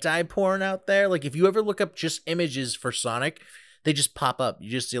hentai porn out there. Like if you ever look up just images for Sonic, they just pop up.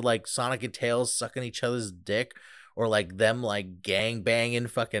 You just see like Sonic and Tails sucking each other's dick, or like them like gang banging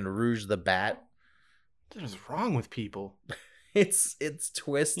fucking Rouge the Bat. What is wrong with people? It's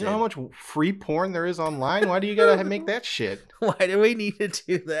twisted. You know how much free porn there is online? Why do you gotta make that shit? Why do we need to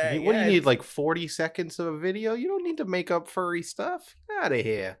do that? What do you need, like 40 seconds of a video? You don't need to make up furry stuff. Get out of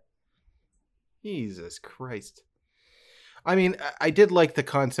here. Jesus Christ. I mean, I did like the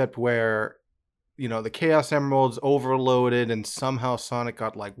concept where, the Chaos Emerald's overloaded and somehow Sonic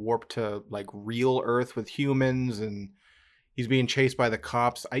got like warped to like real Earth with humans and he's being chased by the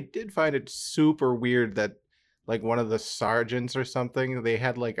cops. I did find it super weird that like one of the sergeants or something, they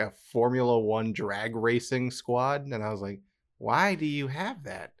had like a Formula 1 drag racing squad. And I was like, why do you have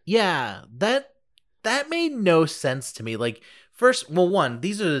that? Yeah, that made no sense to me. Like, one,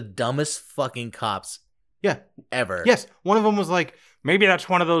 these are the dumbest fucking cops ever. Yes, one of them was like, maybe that's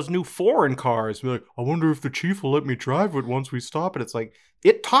one of those new foreign cars. Be like, I wonder if the chief will let me drive it once we stop it. It's like,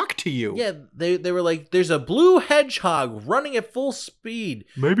 it talked to you. Yeah, they were like, there's a blue hedgehog running at full speed.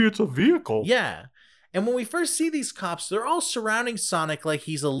 Maybe it's a vehicle. Yeah. And when we first see these cops, they're all surrounding Sonic like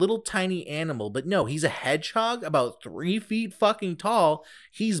he's a little tiny animal. But no, he's a hedgehog about 3 feet fucking tall.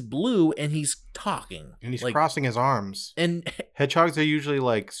 He's blue and he's talking. And he's like, crossing his arms. And Hedgehogs are usually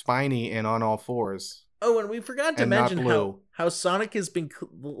like spiny and on all fours. oh, and we forgot to And not mention blue. how Sonic has been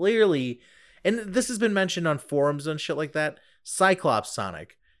clearly, and this has been mentioned on forums and shit like that, Cyclops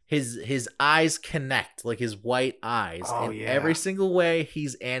Sonic. His eyes connect, like his white eyes. Oh, in yeah. every single way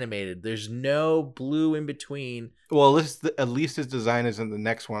he's animated. There's no blue in between. Well, at least his design is in the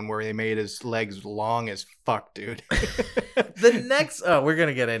next one where they made his legs long as fuck, dude. The next, we're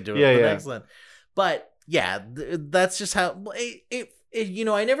gonna get into it. Yeah, the yeah. next one, but yeah, that's just how it. You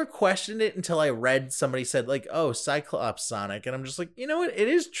know, I never questioned it until I read somebody said like, "Oh, Cyclops Sonic," and I'm just like, you know what? It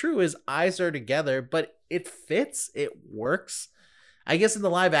is true. His eyes are together, but it fits. It works. I guess in the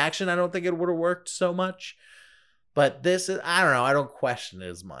live action, I don't think it would have worked so much. But this is, I don't know. I don't question it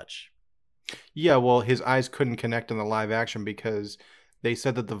as much. Yeah, well, his eyes couldn't connect in the live action because they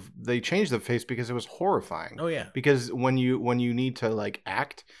said that they changed the face because it was horrifying. Oh yeah. Because when you need to like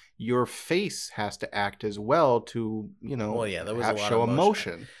act, your face has to act as well to, you know, Well, yeah, there was a lot show of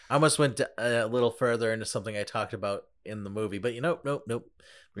emotion. I almost went a little further into something I talked about in the movie, but nope. We're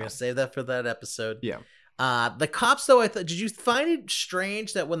gonna save that for that episode. Yeah. The cops, though, did you find it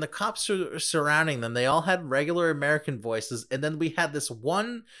strange that when the cops were surrounding them, they all had regular American voices, and then we had this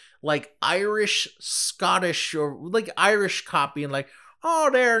one, like, Irish, Scottish, or, like, Irish cop being like,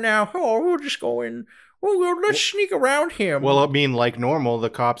 oh, there now, oh, we'll just go in, oh, let's sneak around him. Well, I mean, like normal, the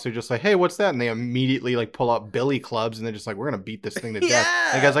cops are just like, hey, what's that? And they immediately, like, pull out billy clubs, and they're just like, we're going to beat this thing to death.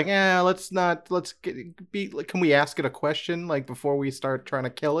 Yeah. And the guy's like, yeah, can we ask it a question, like, before we start trying to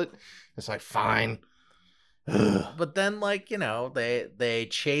kill it? It's like, fine. But then, like, you know, they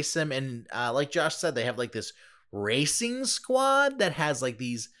chase him, and like Josh said, they have like this racing squad that has like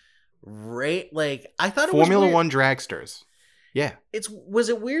these like, I thought it was Formula weird. One dragsters. Yeah. Was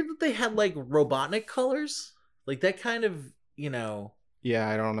it weird that they had like Robotnik colors, like that kind of, you know? Yeah,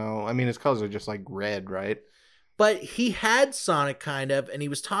 I don't know. I mean, his colors are just like red, right? But he had Sonic kind of, and he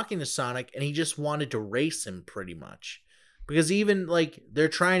was talking to Sonic, and he just wanted to race him pretty much. Because even, like, they're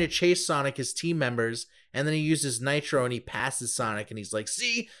trying to chase Sonic, his team members, and then he uses Nitro and he passes Sonic, and he's like,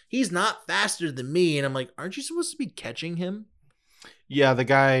 see, he's not faster than me. And I'm like, aren't you supposed to be catching him? Yeah, the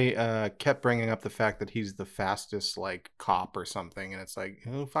guy kept bringing up the fact that he's the fastest, like, cop or something, and it's like,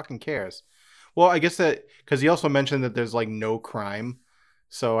 who fucking cares? Well, I guess that, because he also mentioned that there's, like, no crime,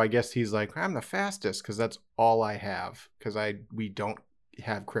 so I guess he's like, I'm the fastest, because that's all I have, because we don't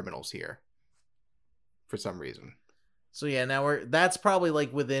have criminals here, for some reason. So yeah, now that's probably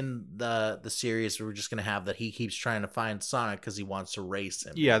like within the series we're just gonna have that he keeps trying to find Sonic because he wants to race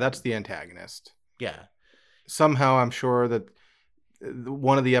him. Yeah, that's the antagonist. Yeah. Somehow I'm sure that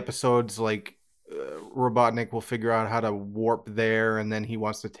one of the episodes, like, Robotnik will figure out how to warp there, and then he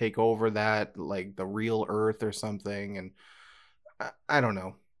wants to take over that, like, the real Earth or something, and I don't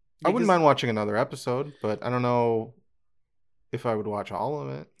know. I wouldn't mind watching another episode, but I don't know if I would watch all of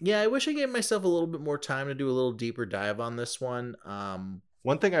it. Yeah, I wish I gave myself a little bit more time to do a little deeper dive on this one.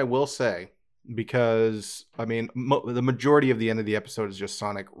 One thing I will say, because, I mean, the majority of the end of the episode is just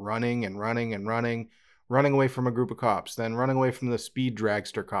Sonic running and running and running away from a group of cops, then running away from the speed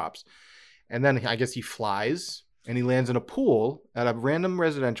dragster cops. And then I guess he flies, and he lands in a pool at a random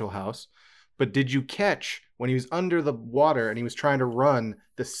residential house. But did you catch when he was under the water and he was trying to run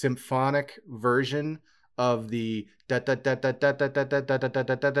the symphonic version of the like the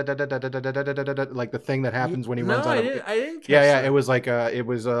thing that happens when he runs out of it? I didn't catch Yeah, that. it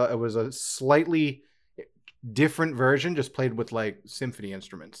was a slightly different version, just played with like symphony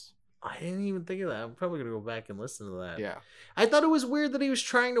instruments. I didn't even think of that. I'm probably gonna go back and listen to that. Yeah. I thought it was weird that he was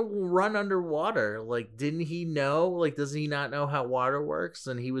trying to run underwater. Like, didn't he know? Like, does he not know how water works?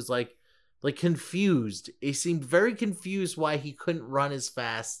 And he was like confused. He seemed very confused why he couldn't run as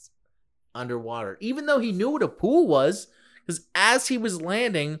fast underwater, even though he knew what a pool was. Because as he was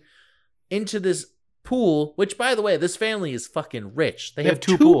landing into this pool, which, by the way, this family is fucking rich. They have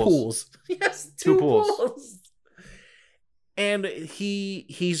two pools. Yes, two pools. And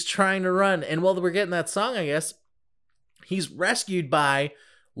he's trying to run. And while we're getting that song, I guess, he's rescued by,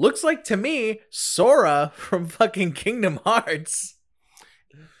 looks like to me, Sora from fucking Kingdom Hearts.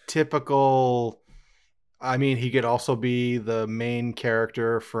 Typical. I mean, he could also be the main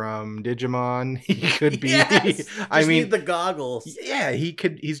character from Digimon. He could be. Yes! I mean, need the goggles. Yeah, he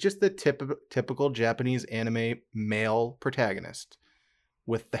could. He's just the typical Japanese anime male protagonist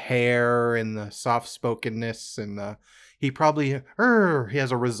with the hair and the soft spokenness, and he probably he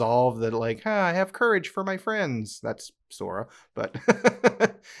has a resolve that, like, I have courage for my friends. That's Sora, but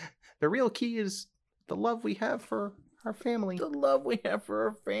the real key is the love we have for our family. The love we have for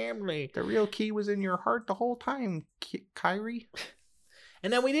our family. The real key was in your heart the whole time, Kyrie.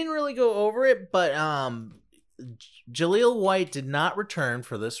 And then we didn't really go over it, but Jaleel White did not return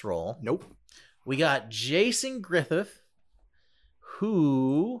for this role. Nope. We got Jason Griffith,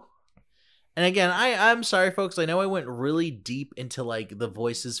 who, and again, I'm sorry, folks. I know I went really deep into like the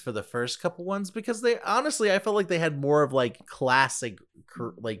voices for the first couple ones because they honestly, I felt like they had more of like classic,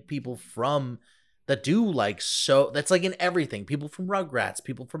 like people from that do like so. That's like in everything. People from Rugrats,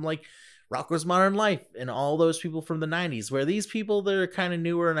 people from like Rocko's Modern Life, and all those people from the '90s. Where these people that are kind of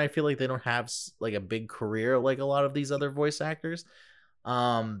newer, and I feel like they don't have like a big career like a lot of these other voice actors.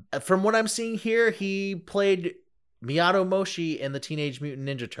 From what I'm seeing here, he played Miyato Moshi in the Teenage Mutant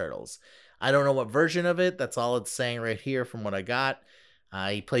Ninja Turtles. I don't know what version of it. That's all it's saying right here from what I got.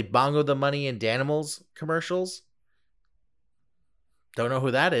 He played Bongo the Money in Danimals commercials. Don't know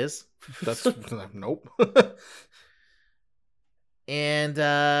who that is. That's nope. And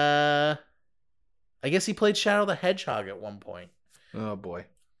I guess he played Shadow the Hedgehog at one point. Oh boy.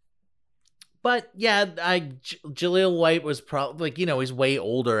 But yeah, Jaleel White was probably like, he's way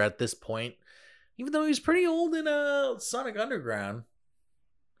older at this point, even though he was pretty old in Sonic Underground.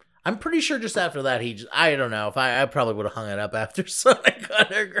 I'm pretty sure just after that I don't know if I probably would have hung it up after Sonic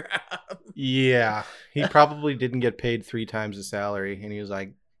Underground. Yeah, he probably didn't get paid 3 times the salary, and he was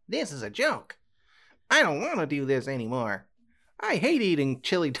like, "This is a joke. I don't want to do this anymore. I hate eating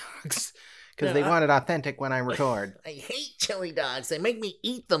chili dogs." Because they want it authentic when I record. I hate chili dogs. They make me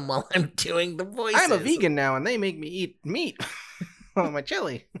eat them while I'm doing the voices. I'm a vegan now, and they make me eat meat on my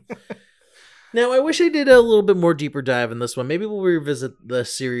chili. Now, I wish I did a little bit more deeper dive in this one. Maybe we'll revisit the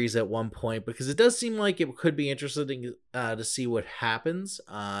series at one point, because it does seem like it could be interesting to see what happens,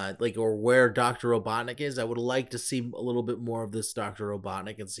 or where Dr. Robotnik is. I would like to see a little bit more of this Dr.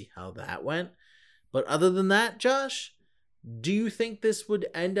 Robotnik and see how that went. But other than that, Josh, do you think this would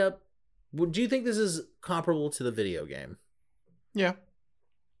end up... Do you think this is comparable to the video game? Yeah.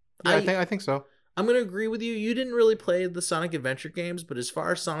 I think so. I'm going to agree with you. You didn't really play the Sonic Adventure games, but as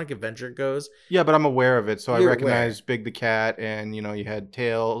far as Sonic Adventure goes... Yeah, but I'm aware of it, so I You're recognize Big the Cat, and, you had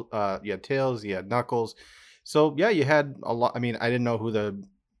Tails, you had Knuckles. So, yeah, you had a lot... I mean, I didn't know who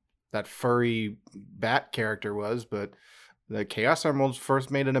that furry bat character was, but... The Chaos Emeralds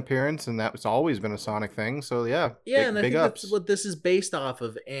first made an appearance, and that's always been a Sonic thing. So yeah, and I think that's what this is based off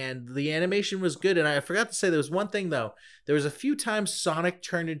of. And the animation was good. And I forgot to say there was one thing though. There was a few times Sonic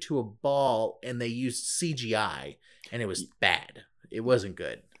turned into a ball, and they used CGI, and it was bad. It wasn't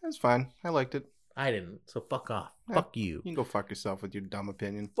good. That's fine. I liked it. I didn't. So fuck off. Yeah, fuck you. You can go fuck yourself with your dumb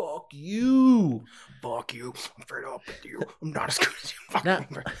opinion. Fuck you. Fuck you. I'm fed up with you. I'm not as good as you.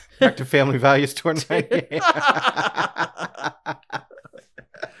 Fuck me. Back to Family Values Tour 9.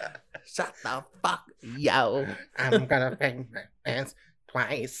 Shut the fuck, yo. I'm gonna pay my pants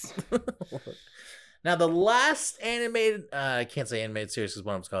twice. Now the last animated, I can't say animated series because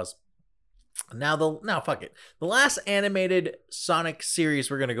one of them's called. Fuck it. The last animated Sonic series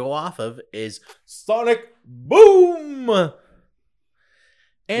we're gonna go off of is Sonic Boom,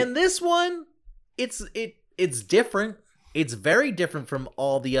 and this one, it's different. It's very different from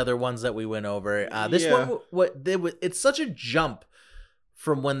all the other ones that we went over. This one, it's such a jump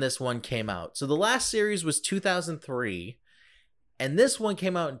from when this one came out. So the last series was 2003, and this one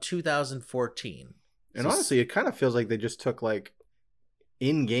came out in 2014. And honestly, it kind of feels like they just took like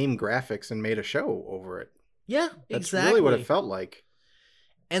in-game graphics and made a show over it. Yeah, That's exactly. really what it felt like.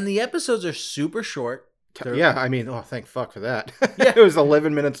 And the episodes are super short. Yeah, I mean, thank fuck for that. Yeah, it was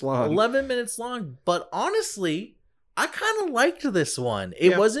 11 minutes long. 11 minutes long, but honestly, I kind of liked this one.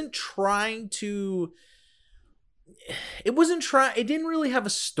 It wasn't trying to... It didn't really have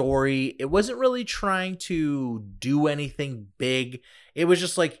a story. It wasn't really trying to do anything big. It was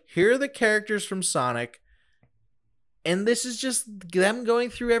just like, here are the characters from Sonic, and this is just them going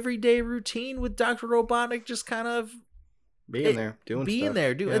through everyday routine with Dr. Robotnik just kind of being there, doing stuff.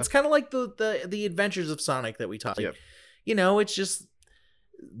 Yeah. It's kind of like the adventures of Sonic that we talked about. It's just,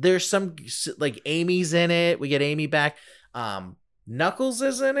 there's some, like, Amy's in it. We get Amy back. Knuckles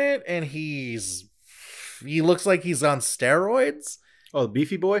is in it, and he looks like he's on steroids. Oh,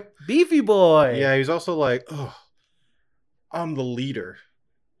 Beefy Boy? Beefy Boy! Yeah, he's also like, I'm the leader.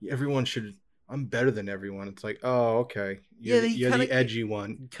 I'm better than everyone. It's like, oh, okay. You're the edgy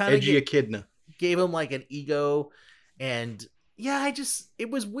one. Edgy echidna. Gave him like an ego, and it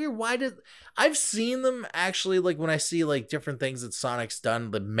was weird. I've seen them actually, like when I see like different things that Sonic's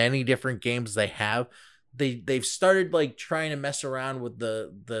done, the many different games they have, they've started like trying to mess around with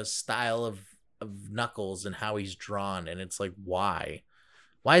the style of Knuckles and how he's drawn, and it's like, why?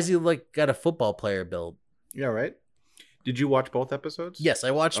 Why is he like got a football player build? Yeah, right. Did you watch both episodes? Yes,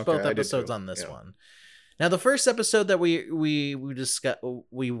 I watched Okay, both I did episodes too. on this Yeah. one. Now, the first episode that we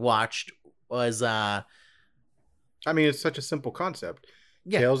watched was I mean, it's such a simple concept.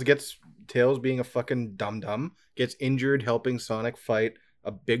 yeah. Tails being a fucking dum-dum gets injured helping Sonic fight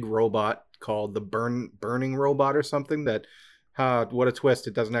a big robot called the burning robot or something that what a twist,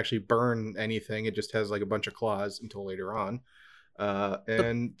 it doesn't actually burn anything, it just has like a bunch of claws until later on.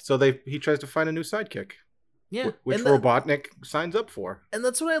 And so he tries to find a new sidekick. Yeah, Which and Robotnik signs up for. and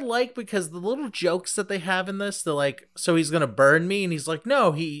that's what I like, because the little jokes that they have in this, they're like, so he's gonna burn me, and he's like,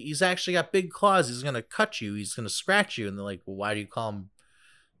 no, he's actually got big claws, he's gonna cut you, he's gonna scratch you, and they're like, well, why do you call him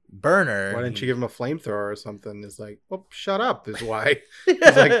Burner? Why didn't you give him a flamethrower or something? It's like, well, shut up is why.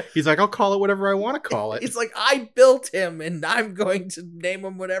 Yeah. He's like, I'll call it whatever I want to call it. It's like, I built him, and I'm going to name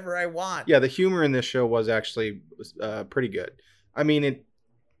him whatever I want. Yeah, the humor in this show was actually pretty good. I mean,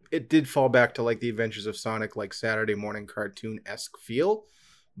 it did fall back to like the Adventures of Sonic, like Saturday morning cartoon-esque feel,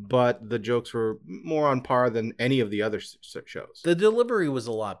 but the jokes were more on par than any of the other shows. The delivery was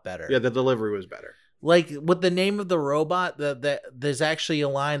a lot better. Yeah, the delivery was better. Like with the name of the robot, there's actually a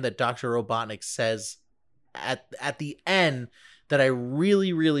line that Dr. Robotnik says at the end that I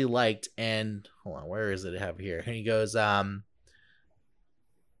really, really liked. And hold on, where is it? I have it here. And he goes, hold on,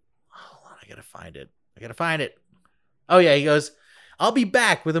 I gotta find it. Oh yeah, he goes, I'll be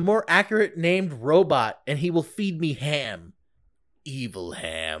back with a more accurate named robot, and he will feed me ham. Evil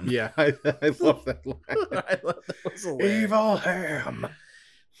ham. Yeah, I love that line. I love that was hilarious. Evil ham.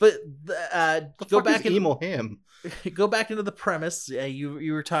 But Go back to emo ham. Go back into the premise.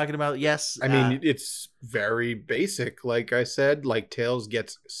 You were talking about, yes. I mean, it's very basic. Like I said, like Tails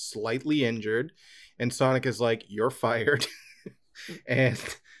gets slightly injured, and Sonic is like, "You're fired," and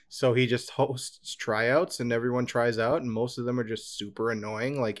so he just hosts tryouts, and everyone tries out, and most of them are just super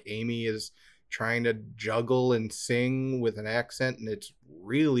annoying. Like Amy is trying to juggle and sing with an accent, and it's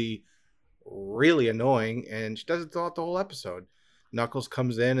really, really annoying. And she does it throughout the whole episode. Knuckles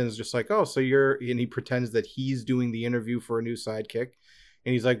comes in and is just like, oh, so and he pretends that he's doing the interview for a new sidekick.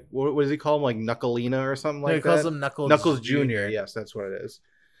 And he's like, what does he call him? Like Knuckalina or something like that? He calls him Knuckles. Knuckles Jr. Yes, that's what it is.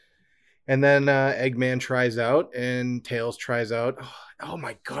 And then Eggman tries out and Tails tries out. Oh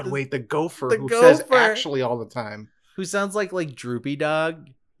my God, wait, the gopher who says actually all the time. Who sounds like Droopy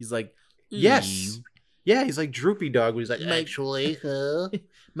Dog. He's like, yes. Yeah, he's like Droopy Dog. He's like, Actually,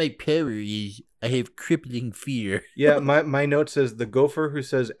 my power is I have crippling fear. Yeah, my note says the gopher who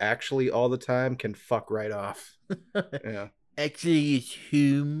says actually all the time can fuck right off. Yeah. Actually, it's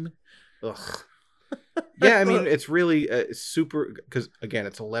whom. Ugh. Yeah, I mean, it's really super, because again,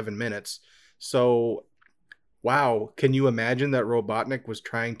 it's 11 minutes. So, wow, can you imagine that Robotnik was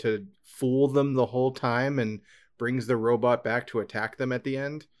trying to fool them the whole time and brings the robot back to attack them at the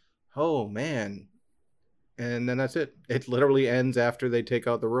end? Oh, man. And then that's it. It literally ends after they take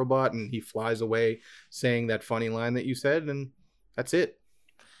out the robot and he flies away saying that funny line that you said, and that's it.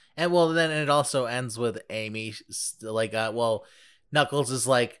 And well, then it also ends with Amy like, Knuckles is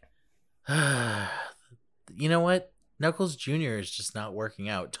like, you know what? Knuckles Jr. is just not working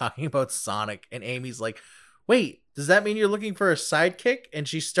out, talking about Sonic. And Amy's like, wait, does that mean you're looking for a sidekick? And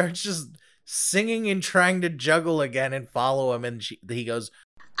she starts just singing and trying to juggle again and follow him. And he goes,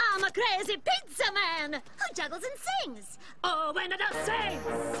 I'm a crazy pizza man who juggles and sings. Oh, when it does sings,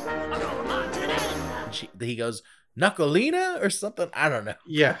 I go marching in. He goes, Knuckalina or something? I don't know.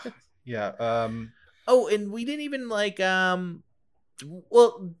 Yeah. Yeah. Oh, and we didn't even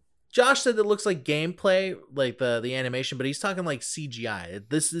well, Josh said it looks like gameplay, like the animation, but he's talking like CGI.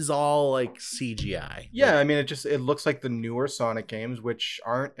 This is all like CGI. Yeah, I mean, it looks like the newer Sonic games, which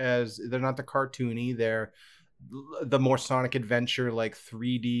they're not the cartoony, they're the more Sonic Adventure, like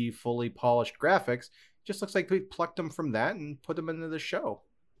 3D, fully polished graphics. Just looks like we plucked them from that and put them into the show.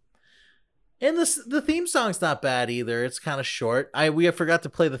 And the theme song's not bad either. It's kind of short. We forgot to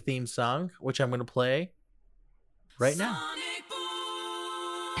play the theme song, which I'm going to play right now. Sonic Boom.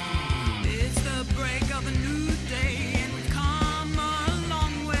 It's the break of a new day, and we've come a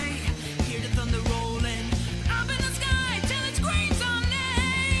long way. Hear the thunder rolling up in the sky till it screams our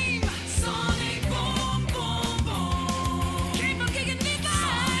name. Sonic Boom, boom, boom. Keep on kicking these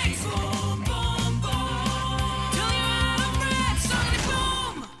legs. Sonic Boom, boom, boom. Till you're out of breath. Sonic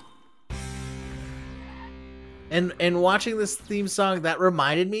Boom. And watching this theme song, that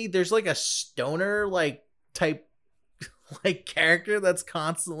reminded me, there's like a stoner type character that's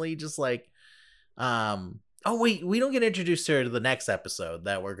constantly just like, oh wait, we don't get introduced to her to the next episode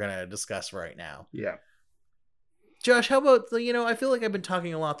that we're gonna discuss right now. Yeah. Josh, how about I feel like I've been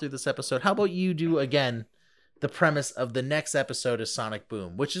talking a lot through this episode. How about you do again the premise of the next episode of Sonic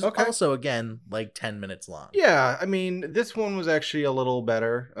Boom, which is Okay. also, again, like 10 minutes long. Yeah, I mean, this one was actually a little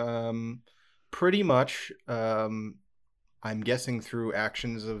better. Pretty much, I'm guessing through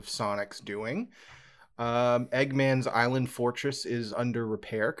actions of Sonic's doing. Eggman's Island Fortress is under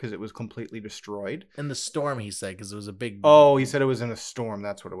repair because it was completely destroyed. In the storm, he said, because it was a big... Oh, he said it was in a storm.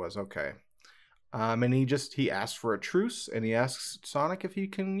 That's what it was. Okay. And he asked for a truce, and he asks Sonic if he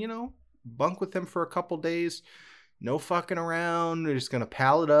can, bunk with him for a couple days. No fucking around. They're just gonna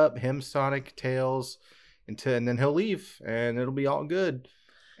pal it up. Him, Sonic, Tails, and then he'll leave, and it'll be all good.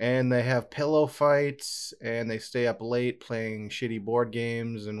 And they have pillow fights, and they stay up late playing shitty board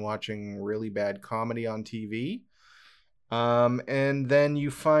games and watching really bad comedy on TV. And then you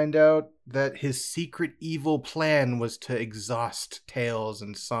find out that his secret evil plan was to exhaust Tails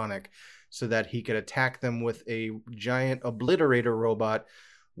and Sonic so that he could attack them with a giant obliterator robot,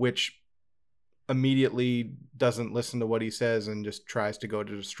 which immediately doesn't listen to what he says and just tries to go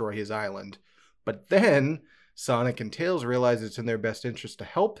to destroy his island. But then Sonic and Tails realize it's in their best interest to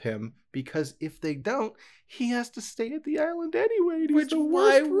help him, because if they don't, he has to stay at the island anyway. He's the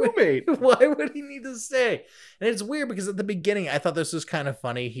worst roommate. Why would he need to stay? And it's weird because at the beginning, I thought this was kind of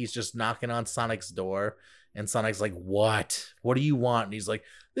funny. He's just knocking on Sonic's door, and Sonic's like, "What? What do you want?" And he's like,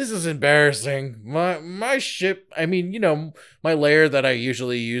 "This is embarrassing. My ship, I mean, my lair that I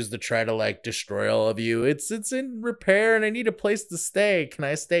usually use to try to like destroy all of you, it's in repair and I need a place to stay. Can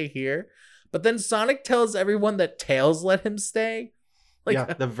I stay here?" But then Sonic tells everyone that Tails let him stay. Like,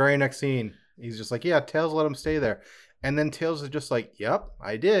 yeah, the very next scene, he's just like, "Yeah, Tails let him stay there." And then Tails is just like, "Yep,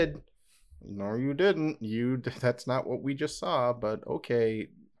 I did." "No, you didn't. That's not what we just saw, but okay."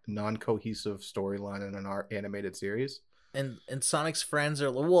 Non-cohesive storyline in an animated series. And Sonic's friends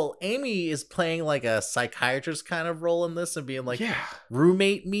are, well, Amy is playing like a psychiatrist kind of role in this and being like, yeah,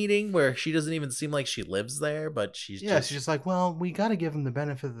 roommate meeting where she doesn't even seem like she lives there, but she's just like, well, we got to give him the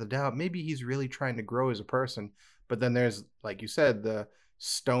benefit of the doubt. Maybe he's really trying to grow as a person. But then there's, like you said, the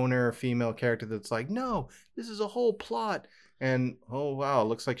stoner female character that's like, no, this is a whole plot. And oh wow,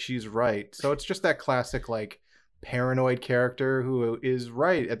 looks like she's right. So it's just that classic like paranoid character who is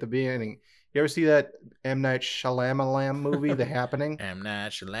right at the beginning. You ever see that M. Night Shyamalan movie, The Happening? M.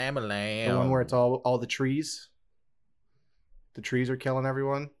 Night Shyamalan. The one where it's all the trees. The trees are killing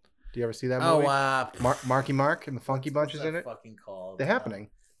everyone. Do you ever see that movie? Marky Mark and the Funky Bunch is in it. Fucking called The Happening.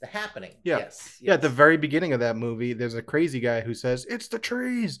 The Happening. Yeah. Yes. Yeah. At the very beginning of that movie, there's a crazy guy who says, "It's the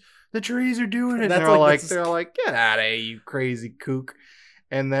trees. The trees are doing it." And they're all like, "Get out of here, you crazy kook."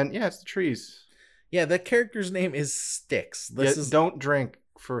 And then it's the trees. Yeah, the character's name is Styx. Don't drink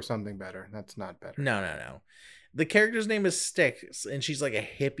for something better. That's not better. No. The character's name is Styx, and she's like a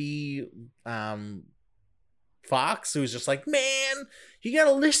hippie fox who's just like, "Man, you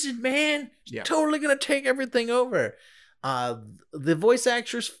gotta listen, man. She's totally gonna take everything over." The voice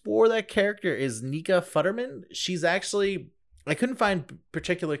actress for that character is Nika Futterman. She's actually, I couldn't find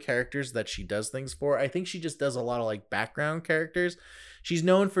particular characters that she does things for. I think she just does a lot of like background characters. She's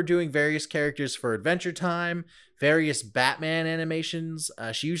known for doing various characters for Adventure Time, various Batman animations.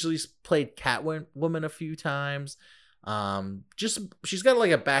 She usually played Catwoman a few times. She's got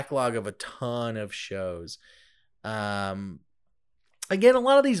like a backlog of a ton of shows. Again, a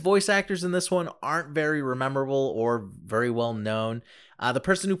lot of these voice actors in this one aren't very memorable or very well known. The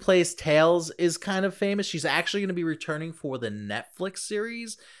person who plays Tails is kind of famous. She's actually going to be returning for the Netflix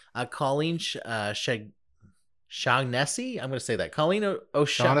series. Colleen Shaughnessy. I'm going to say that. Colleen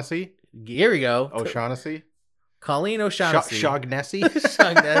O'Shaughnessy. Here we go. O'Shaughnessy. Colleen O'Shaughnessy. Shaughnessy.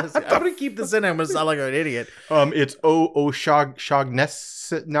 Shaughnessy. I'm going to keep this in. I'm going to sound like an idiot. It's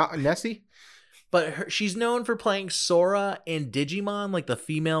Shaughnessy. But she's known for playing Sora in Digimon, like the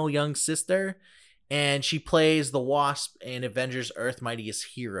female young sister. And she plays the Wasp in Avengers Earth Mightiest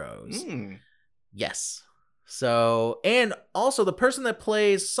Heroes. Yes. So, and also the person that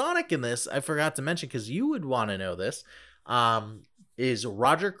plays Sonic in this, I forgot to mention because you would want to know this, is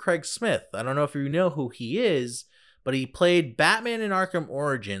Roger Craig Smith. I don't know if you know who he is, but he played Batman in Arkham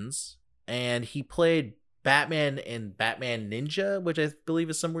Origins, and he played Batman in Batman Ninja, which I believe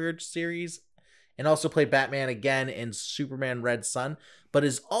is some weird series, and also played Batman again in Superman Red Sun, but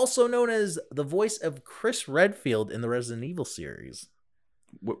is also known as the voice of Chris Redfield in the Resident Evil series.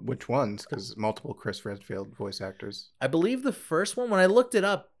 Which ones? Because multiple Chris Redfield voice actors. I believe the first one, when I looked it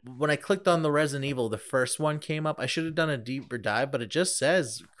up, when I clicked on the Resident Evil, the first one came up. I should have done a deeper dive, but it just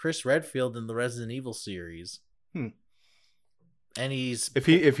says Chris Redfield in the Resident Evil series. And he's...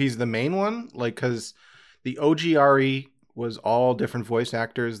 If he's the main one, like, because the OGRE was all different voice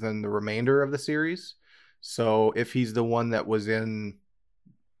actors than the remainder of the series. So if he's the one that was in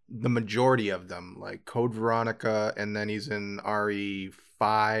the majority of them, like Code Veronica, and then he's in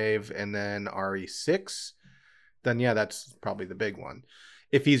RE5 and then RE6, then yeah, that's probably the big one.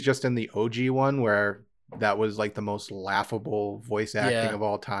 If he's just in the OG one where that was like the most laughable voice acting of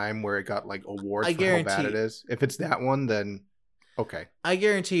all time, where it got like awards for how bad it is. If it's that one, then okay. I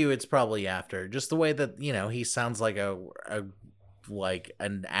guarantee you it's probably after. Just the way that, you know, he sounds like a like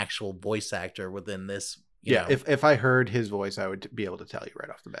an actual voice actor within this. You know. If I heard his voice, I would be able to tell you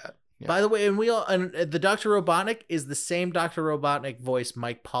right off the bat. Yeah. By the way, and the Dr. Robotnik is the same Dr. Robotnik voice,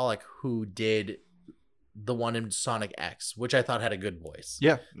 Mike Pollock, who did the one in Sonic X, which I thought had a good voice.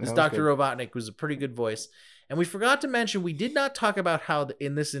 Yeah. This Dr. Robotnik was a pretty good voice. And we forgot to mention, we did not talk about how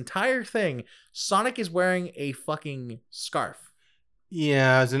in this entire thing, Sonic is wearing a fucking scarf.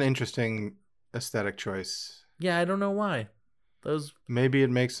 Yeah, it's an interesting aesthetic choice. Yeah, I don't know why. Maybe it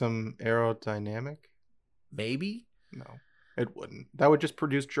makes them aerodynamic? Maybe? No, it wouldn't. That would just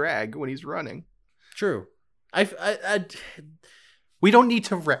produce drag when he's running. True. We don't need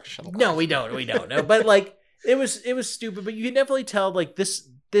to rationalize. No, we don't. No, but like it was stupid. But you can definitely tell like this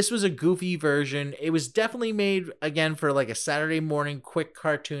was a goofy version. It was definitely made again for like a Saturday morning quick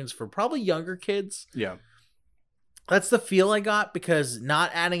cartoons for probably younger kids. Yeah, that's the feel I got, because not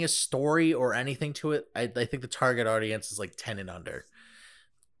adding a story or anything to it. I think the target audience is like 10 and under.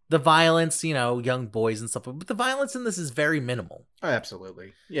 The violence, you know, young boys and stuff, but the violence in this is very minimal. Oh,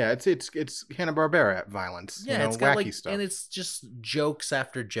 absolutely. Yeah, it's Hanna-Barbera violence. Yeah, you know, it's got wacky like, stuff. and it's just jokes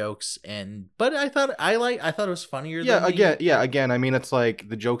after jokes, but I thought it was funnier. Again, I mean, it's like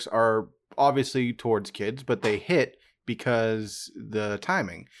the jokes are obviously towards kids, but they hit because the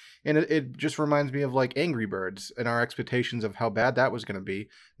timing, and it just reminds me of like Angry Birds and our expectations of how bad that was going to be,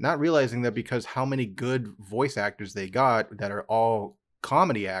 not realizing that because how many good voice actors they got that are all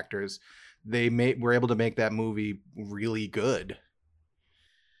comedy actors, were able to make that movie really good.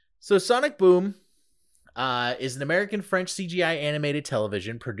 So Sonic Boom is an American-French CGI animated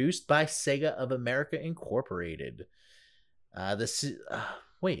television produced by Sega of America Incorporated.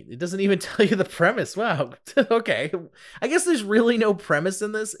 Wait, it doesn't even tell you the premise. Wow. Okay. I guess there's really no premise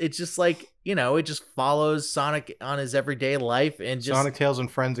in this. It's just like, you know, it just follows Sonic on his everyday life and just Sonic, Tails, and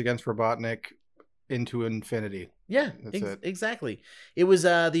Friends against Robotnik into infinity. Yeah, exactly. It was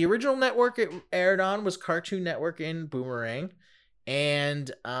the original network it aired on was Cartoon Network in Boomerang, and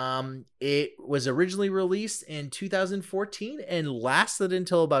it was originally released in 2014 and lasted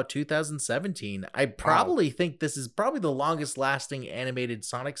until about 2017. I probably think this is probably the longest lasting animated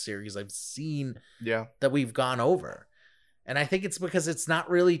Sonic series I've seen. Yeah, that we've gone over, and I think it's because it's not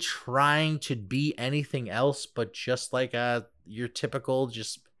really trying to be anything else but just like your typical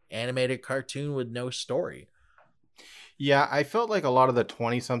just animated cartoon with no story. Yeah, I felt like a lot of the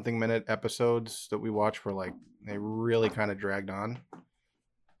 20-something minute episodes that we watched were like, they really kind of dragged on.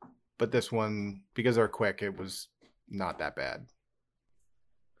 But this one, because they're quick, it was not that bad.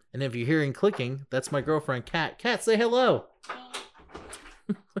 And if you're hearing clicking, that's my girlfriend, Kat. Kat, say hello.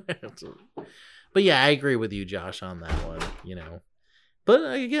 But yeah, I agree with you, Josh, on that one, you know.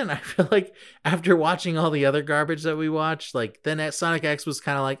 But again, I feel like after watching all the other garbage that we watched, like then at Sonic X was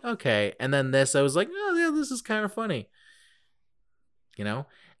kind of like, okay. And then this, I was like, oh yeah, this is kind of funny. You know?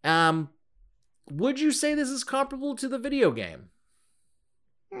 Would you say this is comparable to the video game?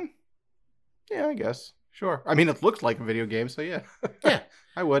 Yeah, I guess. Sure. I mean, it looked like a video game, so yeah. Yeah.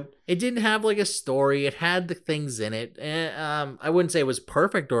 I would. It didn't have like a story. It had the things in it. I wouldn't say it was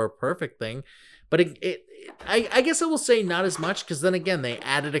perfect or a perfect thing, but I guess I will say not as much, because then again, they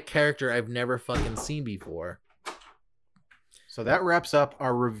added a character I've never fucking seen before. So that wraps up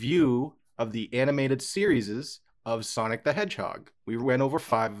our review of the animated series of Sonic the Hedgehog. We went over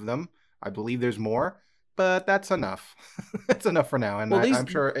 5 of them. I believe there's more, but that's enough. That's enough for now, and I'm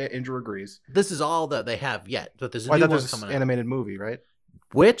sure Andrew agrees. This is all that they have yet, but there's a new one coming out. Animated movie, right?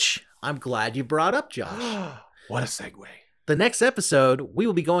 Which I'm glad you brought up, Josh. What a segue. The next episode, we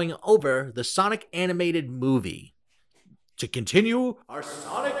will be going over the Sonic animated movie to continue our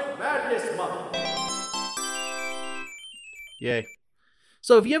Sonic Madness Month. Yay.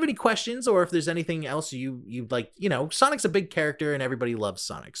 So if you have any questions, or if there's anything else you'd like, you know, Sonic's a big character and everybody loves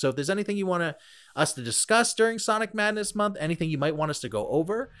Sonic. So if there's anything you want us to discuss during Sonic Madness Month, anything you might want us to go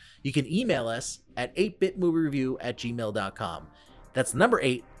over, you can email us at 8bitmoviereview@gmail.com. That's the number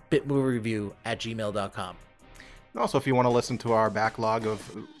 8bitmoviereview@gmail.com. And also, if you want to listen to our backlog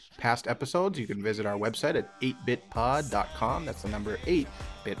of past episodes, you can visit our website at 8bitpod.com. That's the number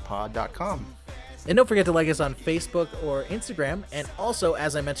 8bitpod.com. And don't forget to like us on Facebook or Instagram. And also,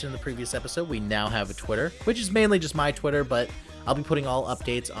 as I mentioned in the previous episode, we now have a Twitter, which is mainly just my Twitter, but I'll be putting all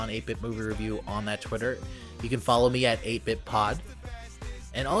updates on 8-Bit Movie Review on that Twitter. You can follow me at 8bitpod.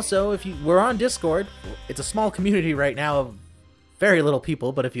 And also, we're on Discord. It's a small community right now of very little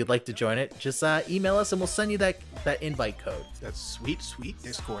people, but if you'd like to join it, just email us and we'll send you that invite code. That sweet, sweet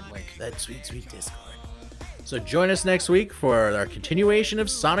Discord link. That sweet, sweet Discord. So join us next week for our continuation of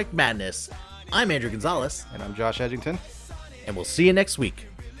Sonic Madness. I'm Andrew Gonzalez. And I'm Josh Edgington. And we'll see you next week.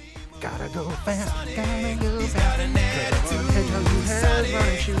 Gotta go fast, gotta go fast. Hedgehog who has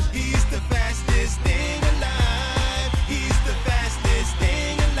running shoes.